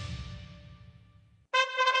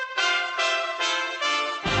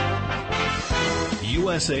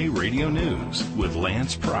 USA Radio News with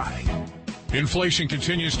Lance Pry. Inflation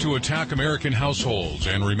continues to attack American households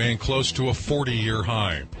and remain close to a 40-year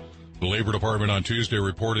high. The Labor Department on Tuesday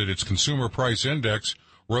reported its consumer price index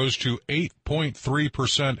rose to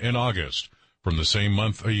 8.3% in August from the same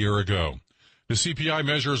month a year ago. The CPI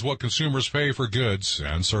measures what consumers pay for goods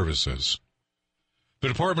and services. The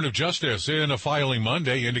Department of Justice, in a filing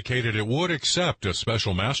Monday, indicated it would accept a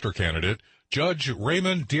special master candidate, Judge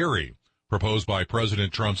Raymond Dearie, proposed by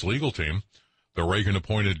President Trump's legal team. The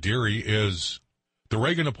Reagan-appointed Dearie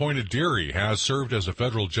has served as a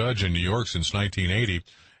federal judge in New York since 1980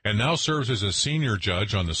 and now serves as a senior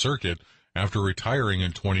judge on the circuit after retiring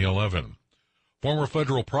in 2011. Former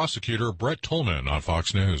federal prosecutor Brett Tolman on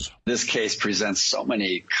Fox News. This case presents so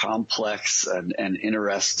many complex and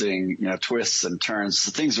interesting, twists and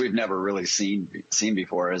turns, things we've never really seen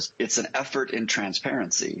before. It's an effort in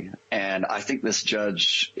transparency, and I think this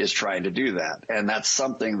judge is trying to do that, and that's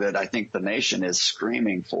something that I think the nation is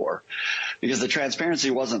screaming for, because the transparency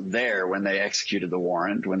wasn't there when they executed the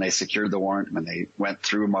warrant, when they secured the warrant, when they went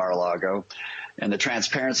through Mar-a-Lago. And the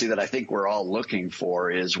transparency that I think we're all looking for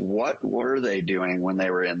is what were they doing when they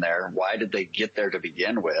were in there? Why did they get there to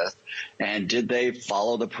begin with? And did they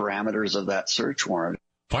follow the parameters of that search warrant?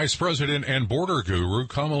 Vice President and border guru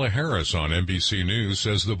Kamala Harris on NBC News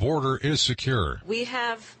says the border is secure. We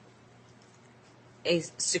have a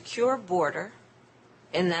secure border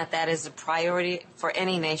in that is a priority for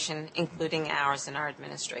any nation, including ours and our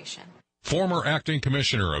administration. Former acting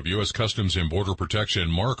commissioner of U.S. Customs and Border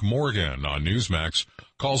Protection Mark Morgan on Newsmax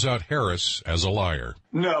calls out Harris as a liar.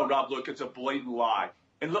 No, Rob, look, it's a blatant lie.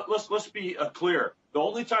 And let's be clear. The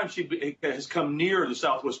only time she has come near the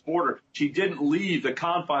southwest border, she didn't leave the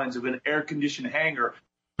confines of an air-conditioned hangar.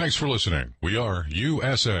 Thanks for listening. We are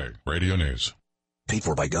USA Radio News. Paid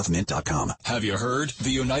for by GovMint.com. Have you heard?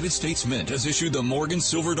 The United States Mint has issued the Morgan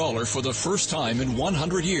Silver Dollar for the first time in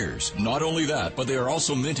 100 years. Not only that, but they are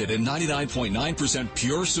also minted in 99.9%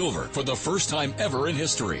 pure silver for the first time ever in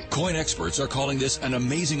history. Coin experts are calling this an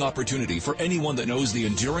amazing opportunity for anyone that knows the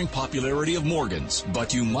enduring popularity of Morgans.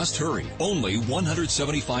 But you must hurry. Only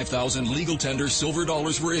 175,000 legal tender silver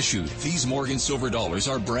dollars were issued. These Morgan Silver Dollars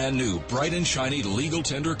are brand new, bright and shiny legal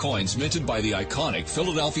tender coins minted by the iconic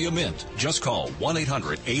Philadelphia Mint. Just call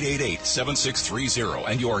 1-800-888-7630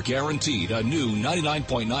 and you're guaranteed a new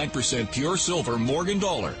 99.9% pure silver Morgan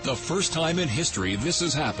dollar. The first time in history this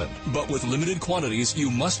has happened. But with limited quantities,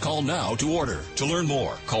 you must call now to order. To learn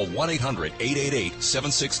more, call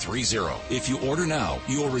 1-800-888-7630. If you order now,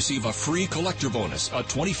 you'll receive a free collector bonus, a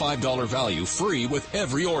 $25 value free with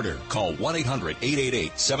every order. Call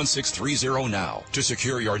 1-800-888-7630 now to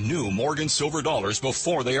secure your new Morgan Silver Dollars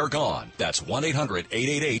before they are gone. That's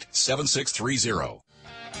 1-800-888-7630.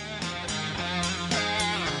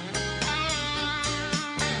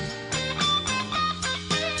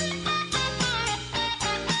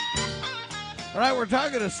 All right, we're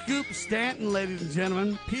talking to Scoop Stanton, ladies and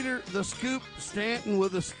gentlemen. Peter the Scoop Stanton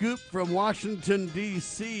with a scoop from Washington,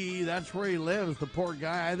 D.C. That's where he lives, the poor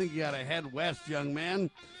guy. I think you got to head west, young man.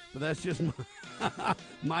 But that's just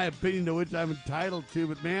my opinion, to which I'm entitled to.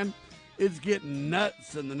 But, man, it's getting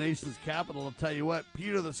nuts in the nation's capital. I'll tell you what,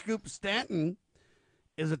 Peter the Scoop Stanton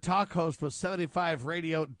is a talk host with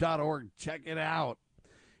 75radio.org. Check it out.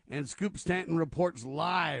 And Scoop Stanton reports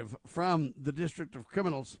live from the District of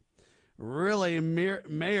Criminals. Really,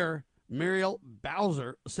 Mayor Muriel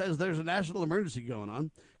Bowser says there's a national emergency going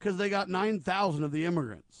on because they got 9,000 of the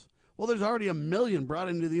immigrants. Well, there's already 1 million brought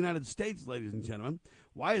into the United States, ladies and gentlemen.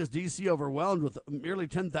 Why is D.C. overwhelmed with merely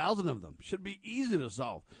 10,000 of them? Should be easy to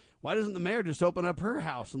solve. Why doesn't the mayor just open up her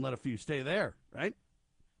house and let a few stay there, right?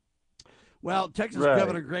 Well, Texas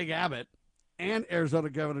Governor Greg Abbott and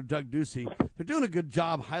Arizona Governor Doug Ducey, they're doing a good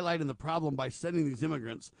job highlighting the problem by sending these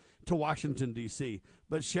immigrants to Washington, D.C.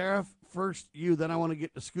 But, Sheriff, first you, then I want to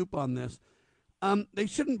get the scoop on this. They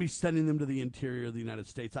shouldn't be sending them to the interior of the United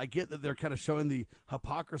States. I get that they're kind of showing the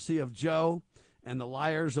hypocrisy of Joe and the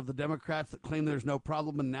liars of the Democrats that claim there's no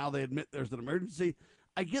problem and now they admit there's an emergency.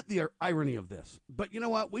 I get the irony of this. But you know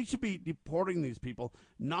what? We should be deporting these people,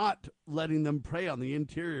 not letting them prey on the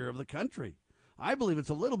interior of the country. I believe it's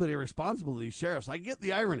a little bit irresponsible of these sheriffs. I get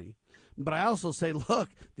the irony. But I also say, look,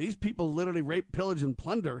 these people literally rape, pillage, and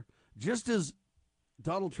plunder just as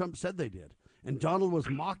Donald Trump said they did. And Donald was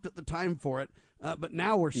mocked at the time for it. But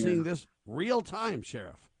now we're seeing this real time,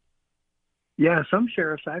 Sheriff. Yeah, some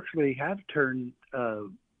sheriffs actually have turned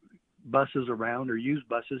buses around or used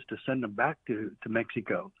buses to send them back to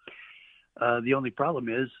Mexico. The only problem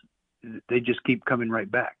is they just keep coming right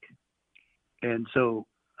back. And so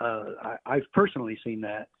I've personally seen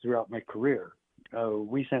that throughout my career.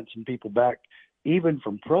 We sent some people back, even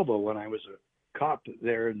from Provo when I was a cop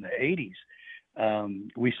there in the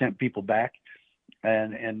 80s. We sent people back,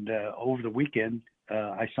 and over the weekend,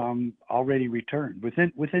 I saw them already returned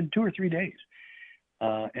within 2 or 3 days.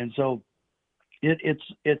 And so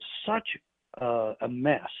it's such a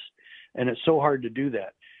mess, and it's so hard to do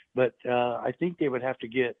that. But I think they would have to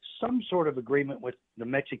get some sort of agreement with the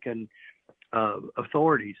Mexican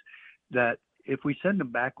authorities that if we send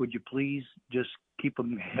them back, would you please just keep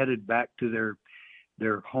them headed back to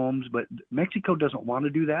their homes? But Mexico doesn't want to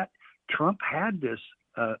do that. Trump had this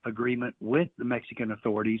agreement with the Mexican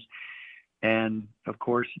authorities. And of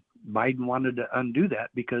course, Biden wanted to undo that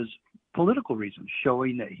because political reasons,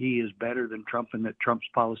 showing that he is better than Trump and that Trump's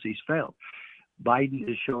policies failed. Biden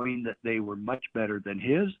is showing that they were much better than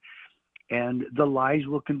his, and the lies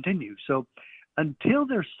will continue. So until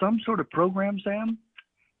there's some sort of program, Sam,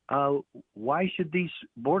 why should these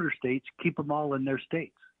border states keep them all in their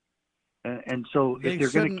states? And so if they're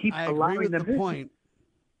going to keep allowing them,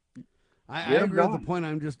 I agree with the point.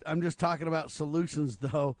 I'm just talking about solutions,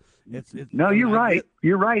 though. No, you're right.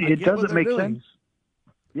 You're right. It doesn't make sense.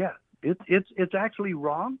 Yeah, it's actually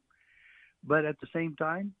wrong, but at the same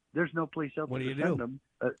time, there's no place else to send them.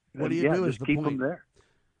 What do you do? Just keep them there.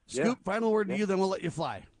 Scoop, final word to you, then we'll let you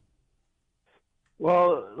fly.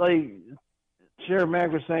 Well, like Sheriff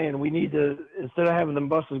Mack was saying, we need to, instead of having them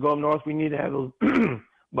buses go up north, we need to have those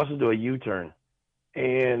buses do a U-turn.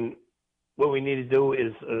 And what we need to do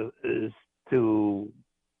is to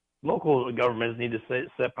local governments need to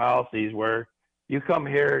set policies where you come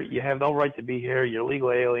here, you have no right to be here, you're a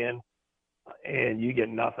legal alien, and you get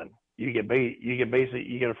nothing. You get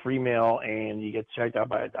a free meal and you get checked out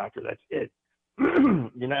by a doctor. That's it.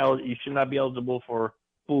 You should not be eligible for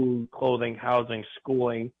food, clothing, housing,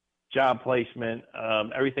 schooling, job placement,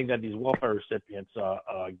 everything that these welfare recipients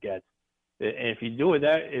get. And if you do it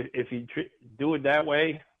that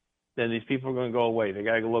way, then these people are going to go away. They're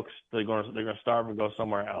going to starve and go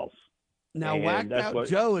somewhere else. Now, Whacked Out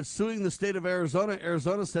Joe is suing the state of Arizona.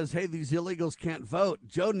 Arizona says, hey, these illegals can't vote.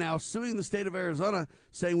 Joe now suing the state of Arizona,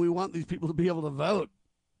 saying we want these people to be able to vote.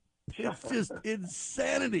 It's just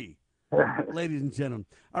insanity, ladies and gentlemen.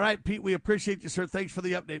 All right, Pete, we appreciate you, sir. Thanks for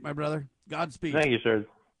the update, my brother. Godspeed. Thank you, sir.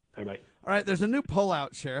 Bye-bye. All right, there's a new poll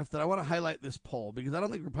out, Sheriff, that I want to highlight this poll because I don't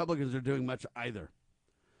think Republicans are doing much either.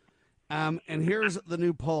 And here's the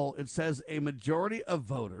new poll. It says a majority of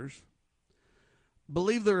voters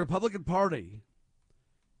believe the Republican Party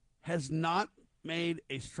has not made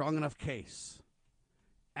a strong enough case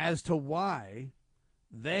as to why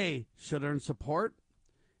they should earn support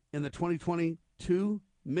in the 2022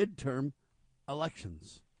 midterm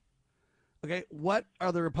elections. Okay, what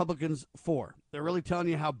are the Republicans for? They're really telling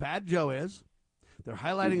you how bad Joe is. They're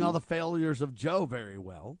highlighting all the failures of Joe very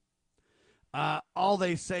well. All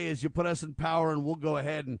they say is you put us in power and we'll go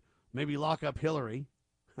ahead and maybe lock up Hillary.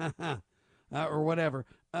 Or whatever.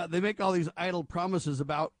 They make all these idle promises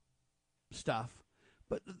about stuff.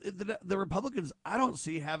 But the Republicans, I don't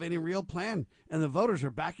see, have any real plan. And the voters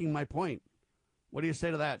are backing my point. What do you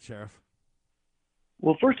say to that, Sheriff?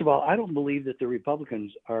 Well, first of all, I don't believe that the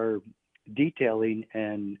Republicans are detailing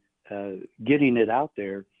and getting it out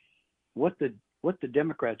there what the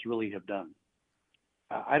Democrats really have done.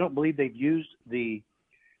 I don't believe they've used the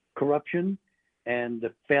corruption and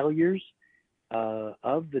the failures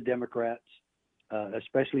of the Democrats,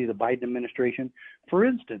 especially the Biden administration. For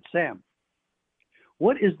instance, Sam,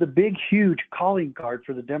 what is the big, huge calling card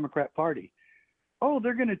for the Democrat Party? Oh,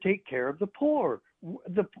 they're going to take care of the poor.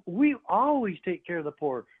 We always take care of the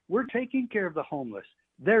poor. We're taking care of the homeless.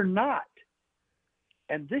 They're not.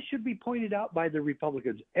 And this should be pointed out by the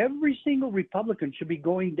Republicans. Every single Republican should be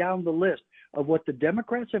going down the list of what the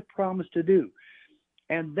Democrats have promised to do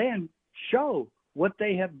and then show what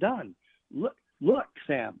they have done. Look,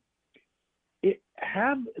 Sam,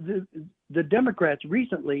 have the Democrats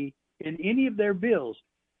recently in any of their bills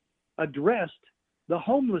addressed the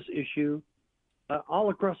homeless issue all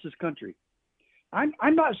across this country? I'm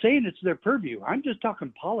not saying it's their purview. I'm just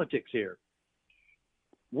talking politics here.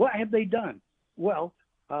 What have they done? Well,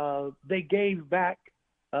 they gave back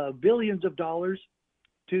billions of dollars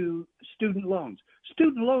to student loans.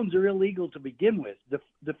 Student loans are illegal to begin with.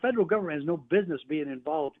 The federal government has no business being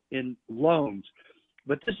involved in loans.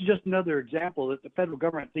 But this is just another example that the federal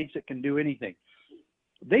government thinks it can do anything.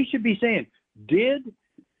 They should be saying, did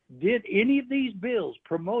did any of these bills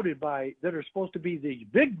promoted by that are supposed to be these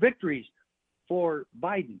big victories for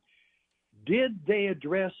Biden, did they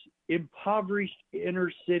address impoverished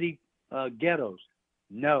inner city ghettos?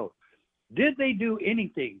 No. Did they do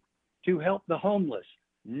anything to help the homeless?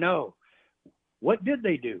 No. What did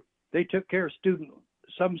they do? They took care of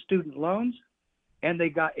some student loans, and they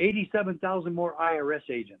got 87,000 more IRS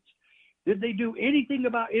agents. Did they do anything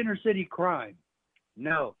about inner city crime?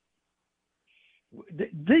 No.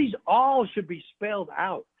 These all should be spelled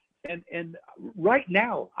out. And right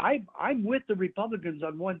now, I'm with the Republicans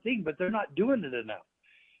on one thing, but they're not doing it enough.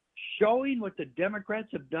 Showing what the Democrats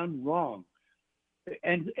have done wrong.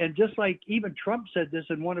 And just like even Trump said this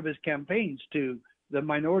in one of his campaigns to the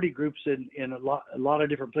minority groups in a lot of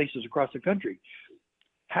different places across the country.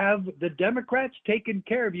 Have the Democrats taken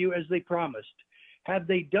care of you as they promised? Have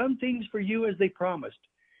they done things for you as they promised?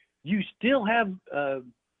 You still have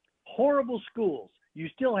horrible schools. You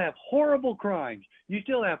still have horrible crimes. You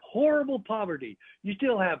still have horrible poverty. You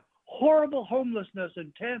still have horrible homelessness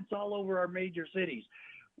and tents all over our major cities.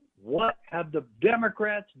 What have the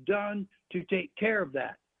Democrats done to take care of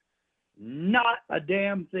that? Not a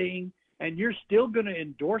damn thing. And you're still going to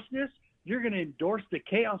endorse this? You're going to endorse the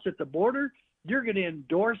chaos at the border? You're going to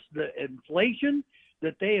endorse the inflation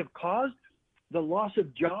that they have caused, the loss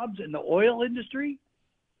of jobs in the oil industry?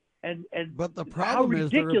 But the problem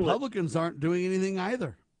is the Republicans aren't doing anything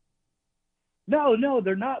either. No,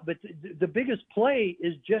 they're not. But the biggest play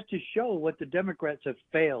is just to show what the Democrats have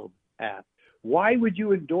failed at. Why would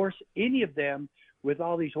you endorse any of them with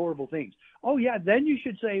all these horrible things? Oh, yeah, then you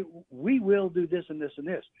should say, we will do this and this and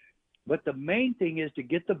this. But the main thing is to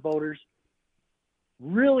get the voters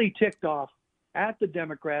really ticked off at the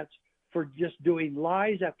Democrats for just doing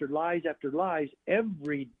lies after lies after lies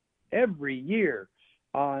every year.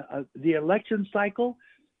 The election cycle,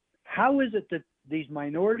 how is it that these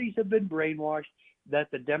minorities have been brainwashed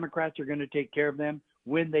that the Democrats are going to take care of them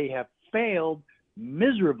when they have failed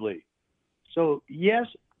miserably? So yes,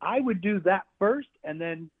 I would do that first, and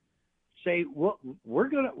then say, well, we're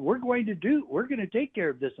going to take care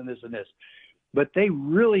of this and this and this. But they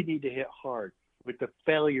really need to hit hard with the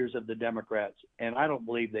failures of the Democrats, and I don't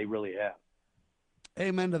believe they really have.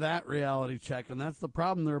 Amen to that reality check, and that's the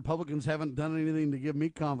problem. The Republicans haven't done anything to give me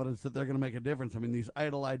confidence that they're going to make a difference. I mean, these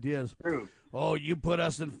idle ideas. True. Oh, you put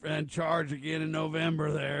us in charge again in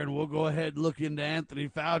November there, and we'll go ahead and look into Anthony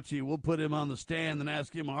Fauci. We'll put him on the stand and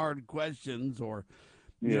ask him hard questions, or,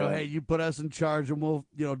 you know, hey, you put us in charge and we'll,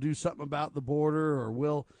 do something about the border, or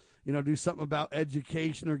we'll, do something about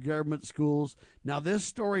education or government schools. Now, this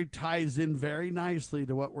story ties in very nicely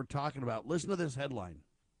to what we're talking about. Listen to this headline.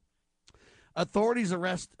 Authorities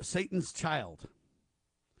arrest Satan's child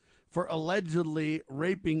for allegedly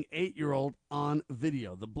raping 8-year-old on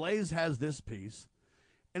video. The Blaze has this piece,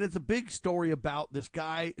 and it's a big story about this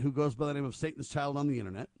guy who goes by the name of Satan's child on the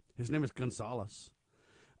internet. His name is Gonzalez.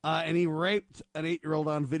 And he raped an 8-year-old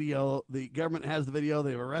on video. The government has the video.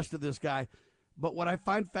 They've arrested this guy. But what I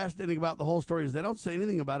find fascinating about the whole story is they don't say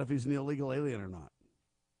anything about if he's an illegal alien or not.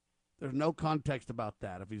 There's no context about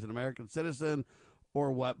that, if he's an American citizen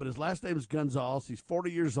or what. But his last name is Gonzalez. He's 40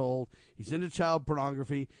 years old. He's into child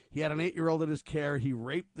pornography. He had an 8-year-old in his care. He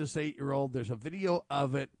raped this 8-year-old. There's a video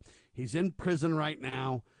of it. He's in prison right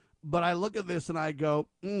now. But I look at this and I go,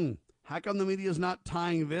 how come the media is not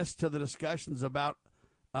tying this to the discussions about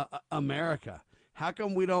America? How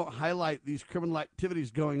come we don't highlight these criminal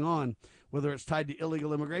activities going on, whether it's tied to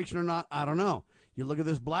illegal immigration or not? I don't know. You look at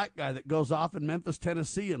this black guy that goes off in Memphis,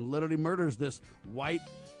 Tennessee, and literally murders this white,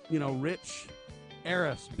 rich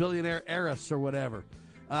heiress, billionaire heiress or whatever.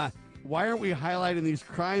 Why aren't we highlighting these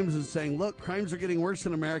crimes and saying, look, crimes are getting worse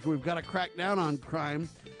in America. We've got to crack down on crime.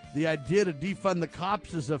 The idea to defund the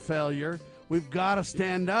cops is a failure. We've got to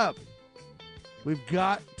stand up. We've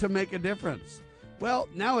got to make a difference. Well,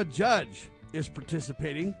 now a judge is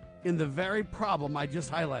participating in the very problem I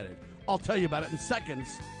just highlighted. I'll tell you about it in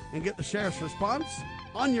seconds and get the sheriff's response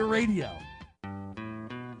on your radio.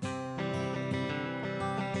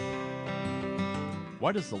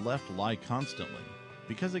 Why does the left lie constantly?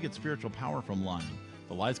 Because they get spiritual power from lying.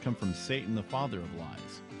 The lies come from Satan, the father of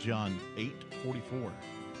lies. John 8:44.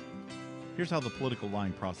 Here's how the political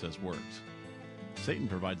lying process works. Satan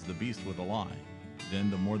provides the beast with a lie.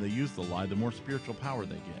 Then the more they use the lie, the more spiritual power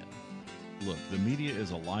they get. Look, the media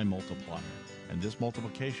is a lie multiplier, and this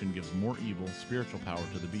multiplication gives more evil spiritual power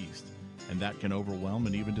to the beast, and that can overwhelm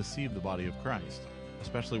and even deceive the body of Christ,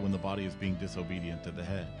 especially when the body is being disobedient to the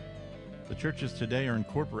head. The churches today are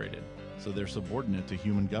incorporated, so they're subordinate to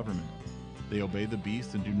human government. They obey the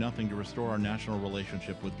beast and do nothing to restore our national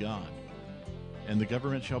relationship with God. and the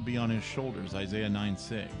government shall be on his shoulders, Isaiah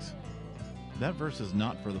 9:6. That verse is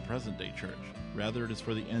not for the present-day church. Rather, it is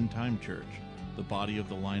for the end-time church, the body of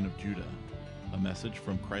the line of Judah. A message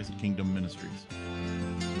from Christ Kingdom Ministries.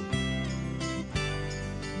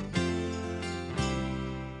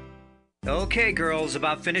 Okay, girls,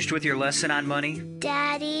 about finished with your lesson on money?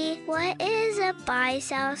 Daddy, what is a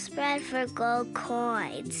buy-sell spread for gold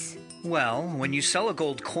coins? Well, when you sell a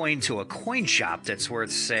gold coin to a coin shop that's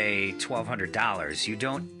worth, say, $1,200, you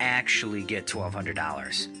don't actually get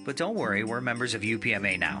 $1,200. But don't worry, we're members of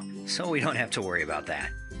UPMA now, so we don't have to worry about that.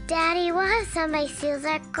 Daddy, what if somebody steals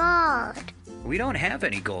our gold? We don't have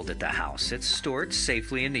any gold at the house. It's stored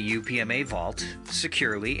safely in the UPMA vault,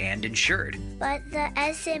 securely and insured. But the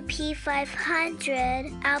S&P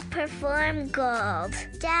 500 outperformed gold.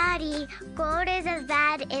 Daddy, gold is a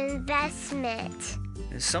bad investment.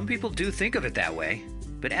 Some people do think of it that way,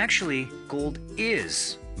 but actually, gold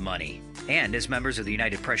is money. And as members of the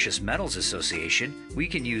United Precious Metals Association, we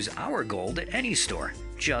can use our gold at any store,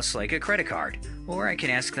 just like a credit card. Or I can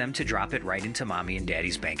ask them to drop it right into Mommy and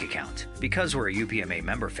Daddy's bank account, because we're a UPMA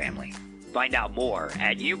member family. Find out more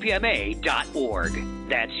at upma.org.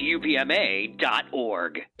 That's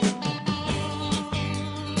upma.org.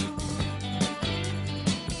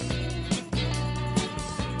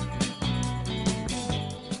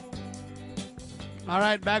 All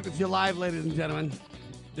right, back with you live, ladies and gentlemen.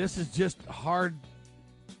 This is just hard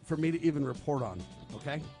for me to even report on,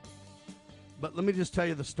 okay? But let me just tell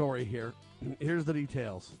you the story here. Here's the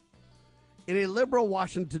details. In a liberal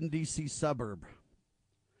Washington, D.C. suburb,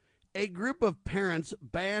 a group of parents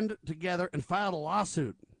band together and filed a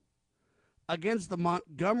lawsuit against the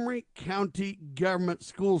Montgomery County government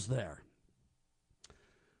schools there,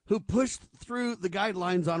 who pushed through the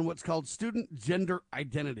guidelines on what's called student gender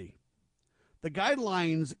identity. The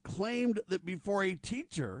guidelines claimed that before a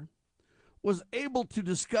teacher was able to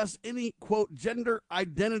discuss any, quote, gender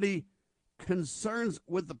identity concerns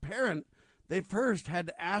with the parent, they first had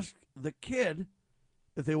to ask the kid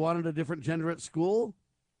if they wanted a different gender at school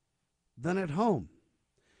than at home.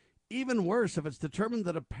 Even worse, if it's determined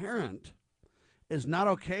that a parent is not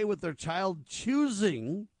okay with their child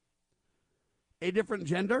choosing a different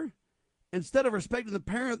gender, instead of respecting the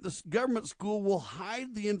parent, the government school will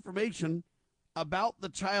hide the information about the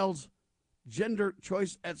child's gender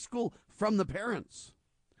choice at school from the parents.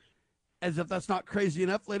 As if that's not crazy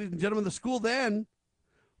enough, ladies and gentlemen, the school then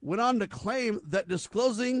went on to claim that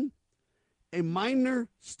disclosing a minor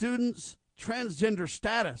student's transgender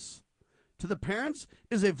status to the parents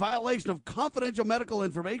is a violation of confidential medical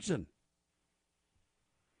information.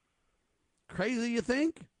 Crazy, you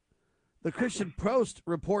think? The Christian Post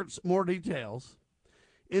reports more details.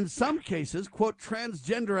 In some cases, quote,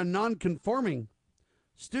 transgender and non-conforming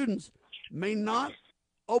students may not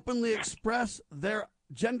openly express their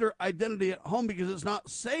gender identity at home because it's not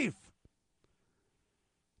safe,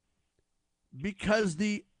 because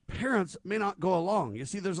the parents may not go along. You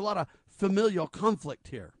see, there's a lot of familial conflict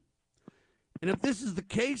here. And if this is the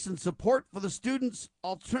case and support for the students'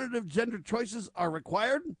 alternative gender choices are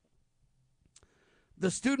required,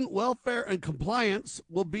 the student welfare and compliance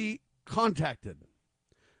will be contacted.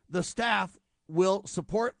 The staff will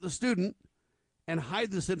support the student and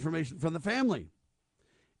hide this information from the family.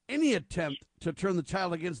 Any attempt to turn the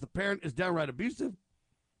child against the parent is downright abusive.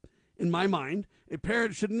 In my mind, a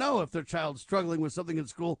parent should know if their child's struggling with something in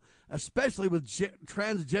school, especially with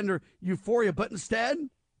transgender euphoria. But instead,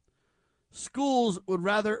 schools would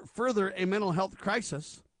rather further a mental health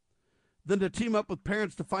crisis than to team up with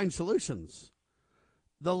parents to find solutions.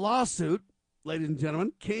 The lawsuit, ladies and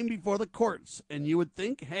gentlemen, came before the courts, and you would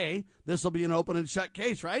think, hey, this will be an open and shut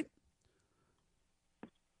case, right?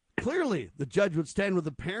 Clearly, the judge would stand with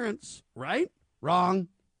the parents, right? Wrong.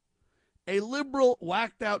 A liberal,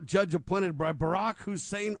 whacked-out judge appointed by Barack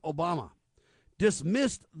Hussein Obama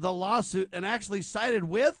dismissed the lawsuit and actually sided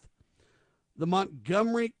with the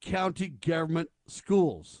Montgomery County government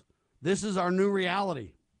schools. This is our new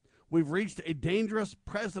reality. We've reached a dangerous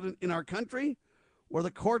precedent in our country where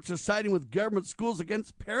the courts are siding with government schools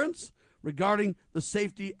against parents regarding the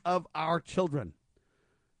safety of our children.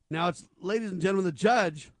 Now, it's, ladies and gentlemen, the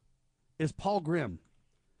judge is Paul Grimm.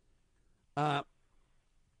 Grimm.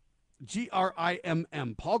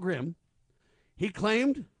 Paul Grimm. He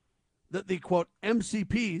claimed that the, quote,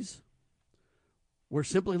 MCPs were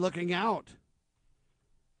simply looking out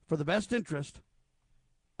for the best interest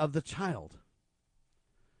of the child,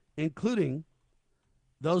 including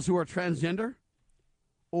those who are transgender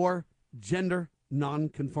or gender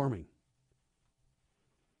non-conforming.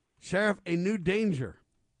 Sheriff, a new danger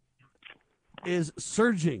is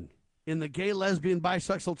surging in the gay, lesbian,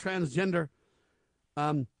 bisexual, transgender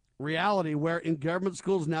reality where in government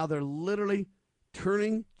schools now they're literally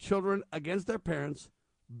turning children against their parents,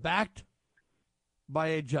 backed by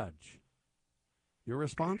a judge. Your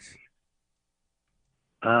response?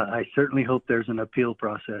 I certainly hope there's an appeal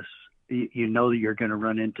process. You know that you're going to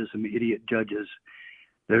run into some idiot judges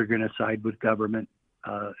that are going to side with government,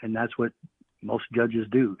 and that's what most judges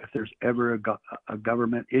do. If there's ever a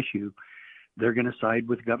government issue, they're going to side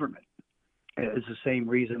with government. It's the same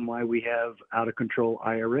reason why we have out-of-control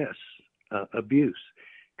IRS abuse,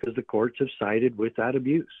 because the courts have sided with that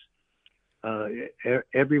abuse.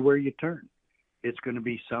 Everywhere you turn, it's going to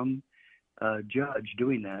be some judge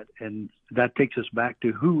doing that, and that takes us back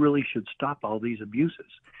to who really should stop all these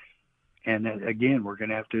abuses. And again, we're going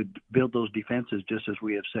to have to build those defenses, just as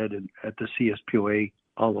we have said at the CSPOA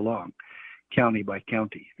all along, county by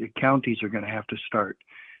county. The counties are going to have to start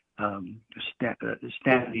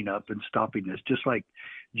standing up and stopping this, just like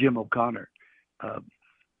Jim O'Connor.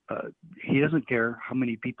 He doesn't care how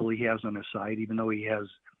many people he has on his side, even though he has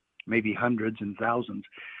maybe hundreds and thousands.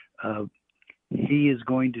 He is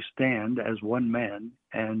going to stand as one man,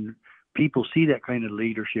 and people see that kind of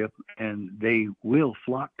leadership, and they will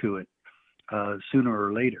flock to it sooner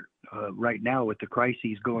or later. Right now, with the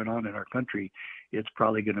crises going on in our country, it's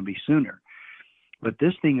probably going to be sooner. But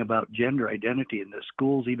this thing about gender identity and the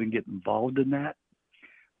schools even get involved in that,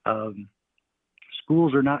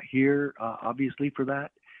 schools are not here, obviously, for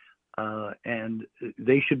that. And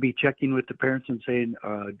they should be checking with the parents and saying,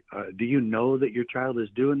 do you know that your child is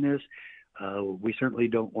doing this? We certainly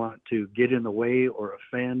don't want to get in the way or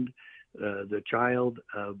offend the child,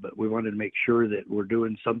 but we wanted to make sure that we're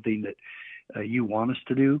doing something that you want us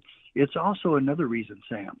to do. It's also another reason,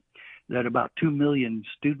 Sam, that about 2 million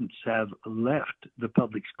students have left the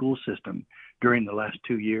public school system during the last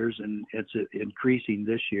 2 years, and it's increasing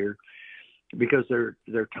this year because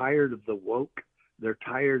they're tired of the woke, they're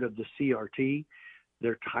tired of the CRT,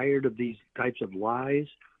 they're tired of these types of lies.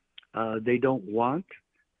 They don't want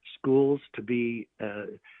schools to be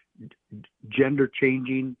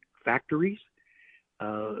gender-changing factories.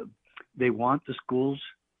 They want the schools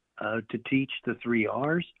to teach the 3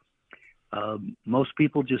 R's. Most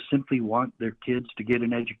people just simply want their kids to get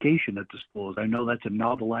an education at the schools. I know that's a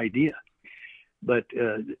novel idea, but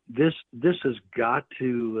this has got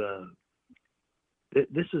to.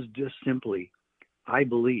 This is just simply, I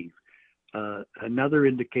believe, another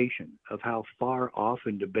indication of how far off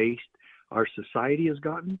and debased our society has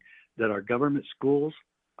gotten. That our government schools,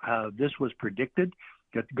 this was predicted,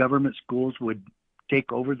 that government schools would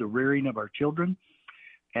take over the rearing of our children,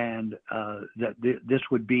 and that this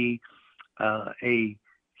would be a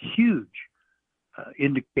huge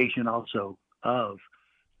indication also of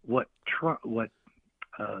what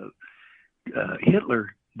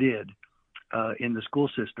Hitler did in the school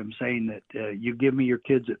system, saying that you give me your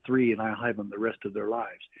kids at 3 and I'll have them the rest of their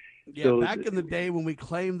lives. Yeah, so, back in the day when we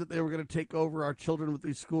claimed that they were going to take over our children with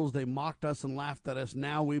these schools, they mocked us and laughed at us.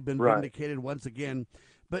 Now we've been vindicated once again.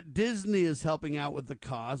 But Disney is helping out with the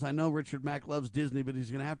cause. I know Richard Mack loves Disney, but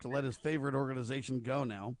he's going to have to let his favorite organization go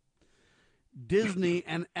now. Disney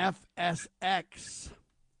and FSX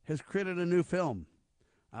has created a new film.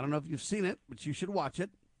 I don't know if you've seen it, but you should watch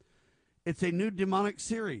it. It's a new demonic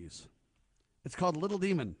series. It's called Little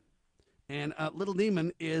Demon. And Little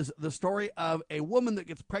Demon is the story of a woman that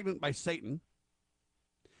gets pregnant by Satan,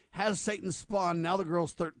 has Satan spawn. Now the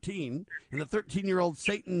girl's 13, and the 13-year-old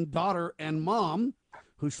Satan daughter and mom,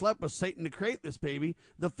 who slept with Satan to create this baby.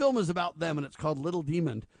 The film is about them, and it's called Little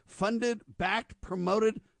Demon. Funded, backed,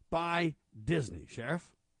 promoted by Disney. Sheriff?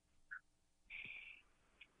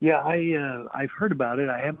 Yeah, I've heard about it.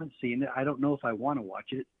 I haven't seen it. I don't know if I want to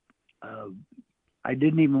watch it. I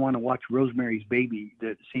didn't even want to watch Rosemary's Baby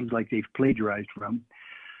that seems like they've plagiarized from.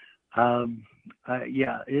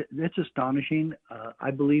 It's astonishing.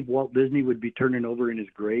 I believe Walt Disney would be turning over in his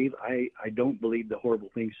grave. I don't believe the horrible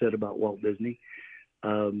things said about Walt Disney.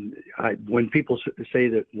 When people say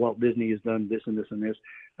that Walt Disney has done this and this and this,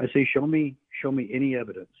 I say, show me any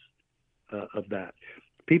evidence of that.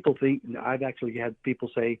 People think, I've actually had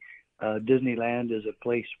people say Disneyland is a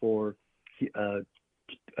place for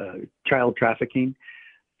child trafficking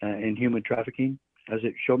and human trafficking. I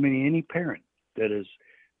said, show me any parent that has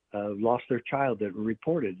lost their child, that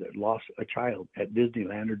reported that lost a child at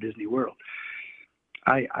Disneyland or Disney World.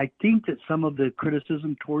 I think that some of the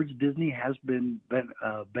criticism towards Disney has been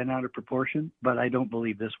out of proportion, but I don't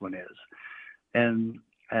believe this one is. And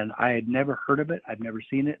I had never heard of it. I've never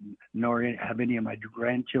seen it, nor have any of my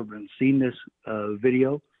grandchildren seen this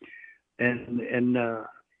video. And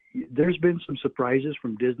there's been some surprises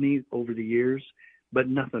from Disney over the years, but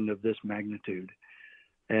nothing of this magnitude.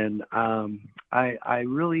 And I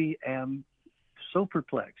really am so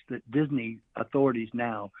perplexed that Disney authorities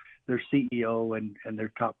now, their CEO and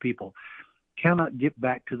their top people, cannot get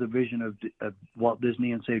back to the vision of Walt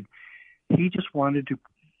Disney and say he just wanted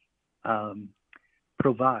to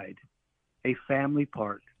provide a family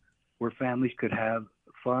park where families could have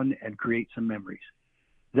fun and create some memories.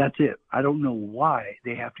 That's it. I don't know why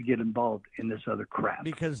they have to get involved in this other crap.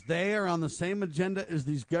 Because they are on the same agenda as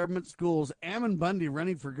these government schools. Ammon Bundy,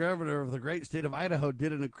 running for governor of the great state of Idaho,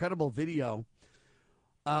 did an incredible video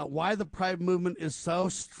why the Pride movement is so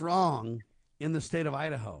strong in the state of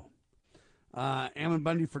Idaho. Ammon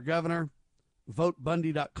Bundy for governor,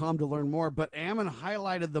 votebundy.com to learn more. But Ammon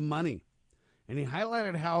highlighted the money, and he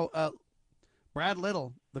highlighted how Brad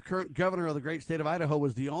Little, the current governor of the great state of Idaho,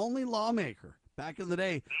 was the only lawmaker back in the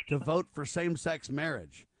day to vote for same-sex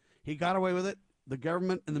marriage. He got away with it. The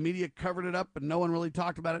government and the media covered it up, but no one really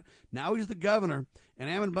talked about it. Now he's the governor, and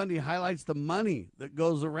Ammon Bundy highlights the money that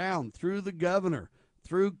goes around through the governor,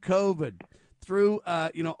 through COVID, through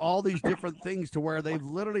all these different things, to where they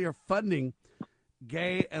literally are funding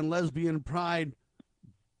gay and lesbian pride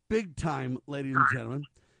big time, ladies and gentlemen.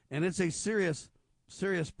 And it's a serious,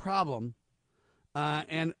 serious problem.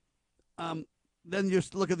 Then you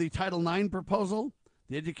just look at the Title IX proposal,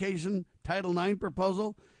 the education Title IX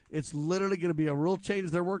proposal. It's literally going to be a rule change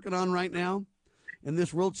they're working on right now. And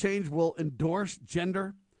this rule change will endorse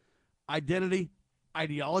gender identity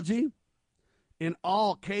ideology in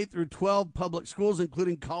all K through 12 public schools,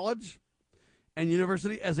 including college and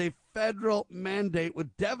university, as a federal mandate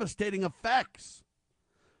with devastating effects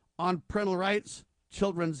on parental rights,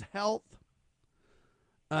 children's health,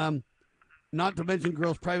 not to mention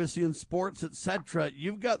girls' privacy in sports, etc.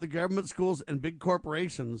 You've got the government schools and big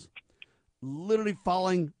corporations literally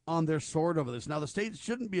falling on their sword over this. Now, the states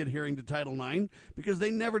shouldn't be adhering to Title IX because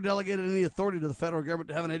they never delegated any authority to the federal government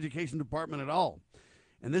to have an education department at all.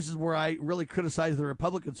 And this is where I really criticize the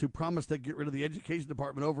Republicans who promised they'd get rid of the education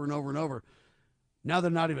department over and over and over. Now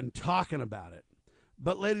they're not even talking about it.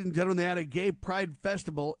 But, ladies and gentlemen, they had a gay pride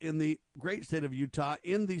festival in the great state of Utah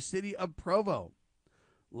in the city of Provo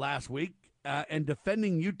last week. And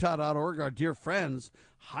DefendingUtah.org, our dear friends,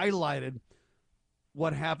 highlighted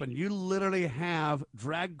what happened. You literally have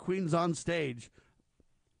drag queens on stage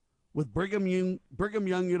with Brigham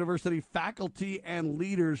Young University faculty and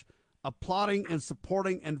leaders applauding and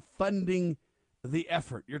supporting and funding the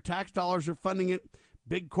effort. Your tax dollars are funding it.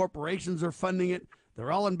 Big corporations are funding it.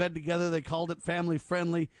 They're all in bed together. They called it family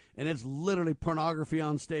friendly, and it's literally pornography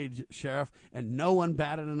on stage, Sheriff, and no one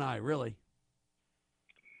batted an eye, really.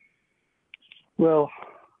 Well,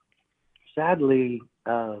 sadly,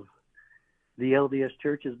 the LDS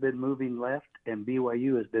Church has been moving left, and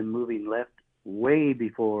BYU has been moving left way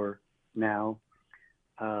before now.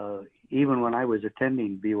 Even when I was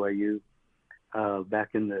attending BYU back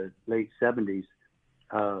in the late 70s,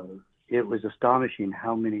 it was astonishing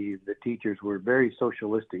how many of the teachers were very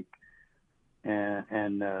socialistic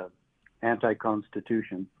and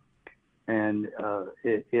anti-Constitution. And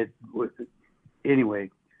anyway,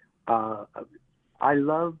 I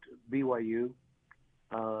loved BYU,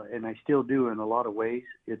 and I still do in a lot of ways.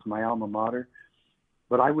 It's my alma mater,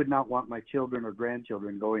 but I would not want my children or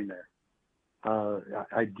grandchildren going there.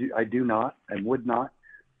 I do not and would not.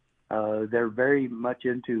 They're very much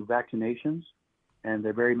into vaccinations, and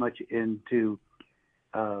they're very much into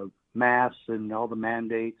masks and all the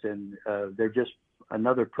mandates, and they're just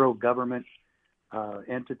another pro-government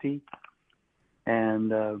entity.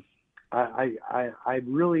 And I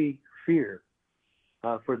really fear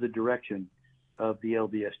for the direction of the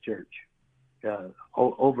LDS Church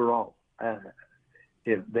overall.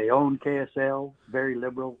 If they own KSL, very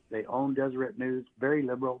liberal. They own Deseret News, very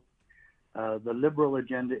liberal. The liberal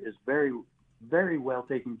agenda is very, very well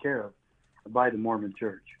taken care of by the Mormon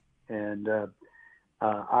Church. And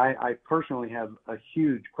I personally have a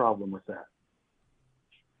huge problem with that.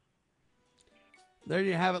 There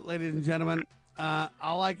you have it, ladies and gentlemen.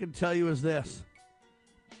 All I can tell you is this.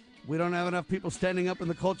 We don't have enough people standing up in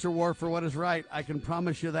the culture war for what is right. I can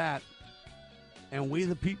promise you that. And we,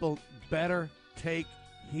 the people, better take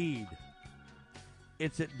heed.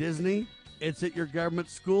 It's at Disney, it's at your government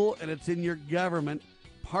school, and it's in your government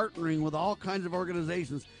partnering with all kinds of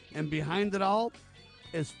organizations. And behind it all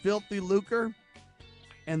is filthy lucre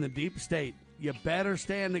and the deep state. You better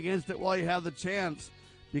stand against it while you have the chance,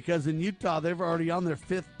 because in Utah, they've already on their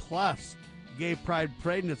 5th plus gay pride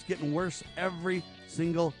parade, and it's getting worse every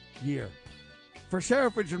single year. For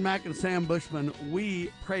Sheriff Richard Mack and Sam Bushman,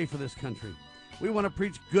 we pray for this country. We want to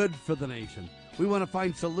preach good for the nation. We want to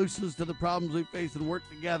find solutions to the problems we face and work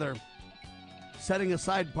together setting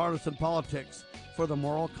aside partisan politics for the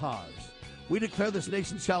moral cause. We declare this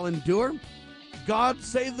nation shall endure. God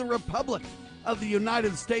save the Republic of the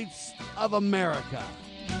United States of America.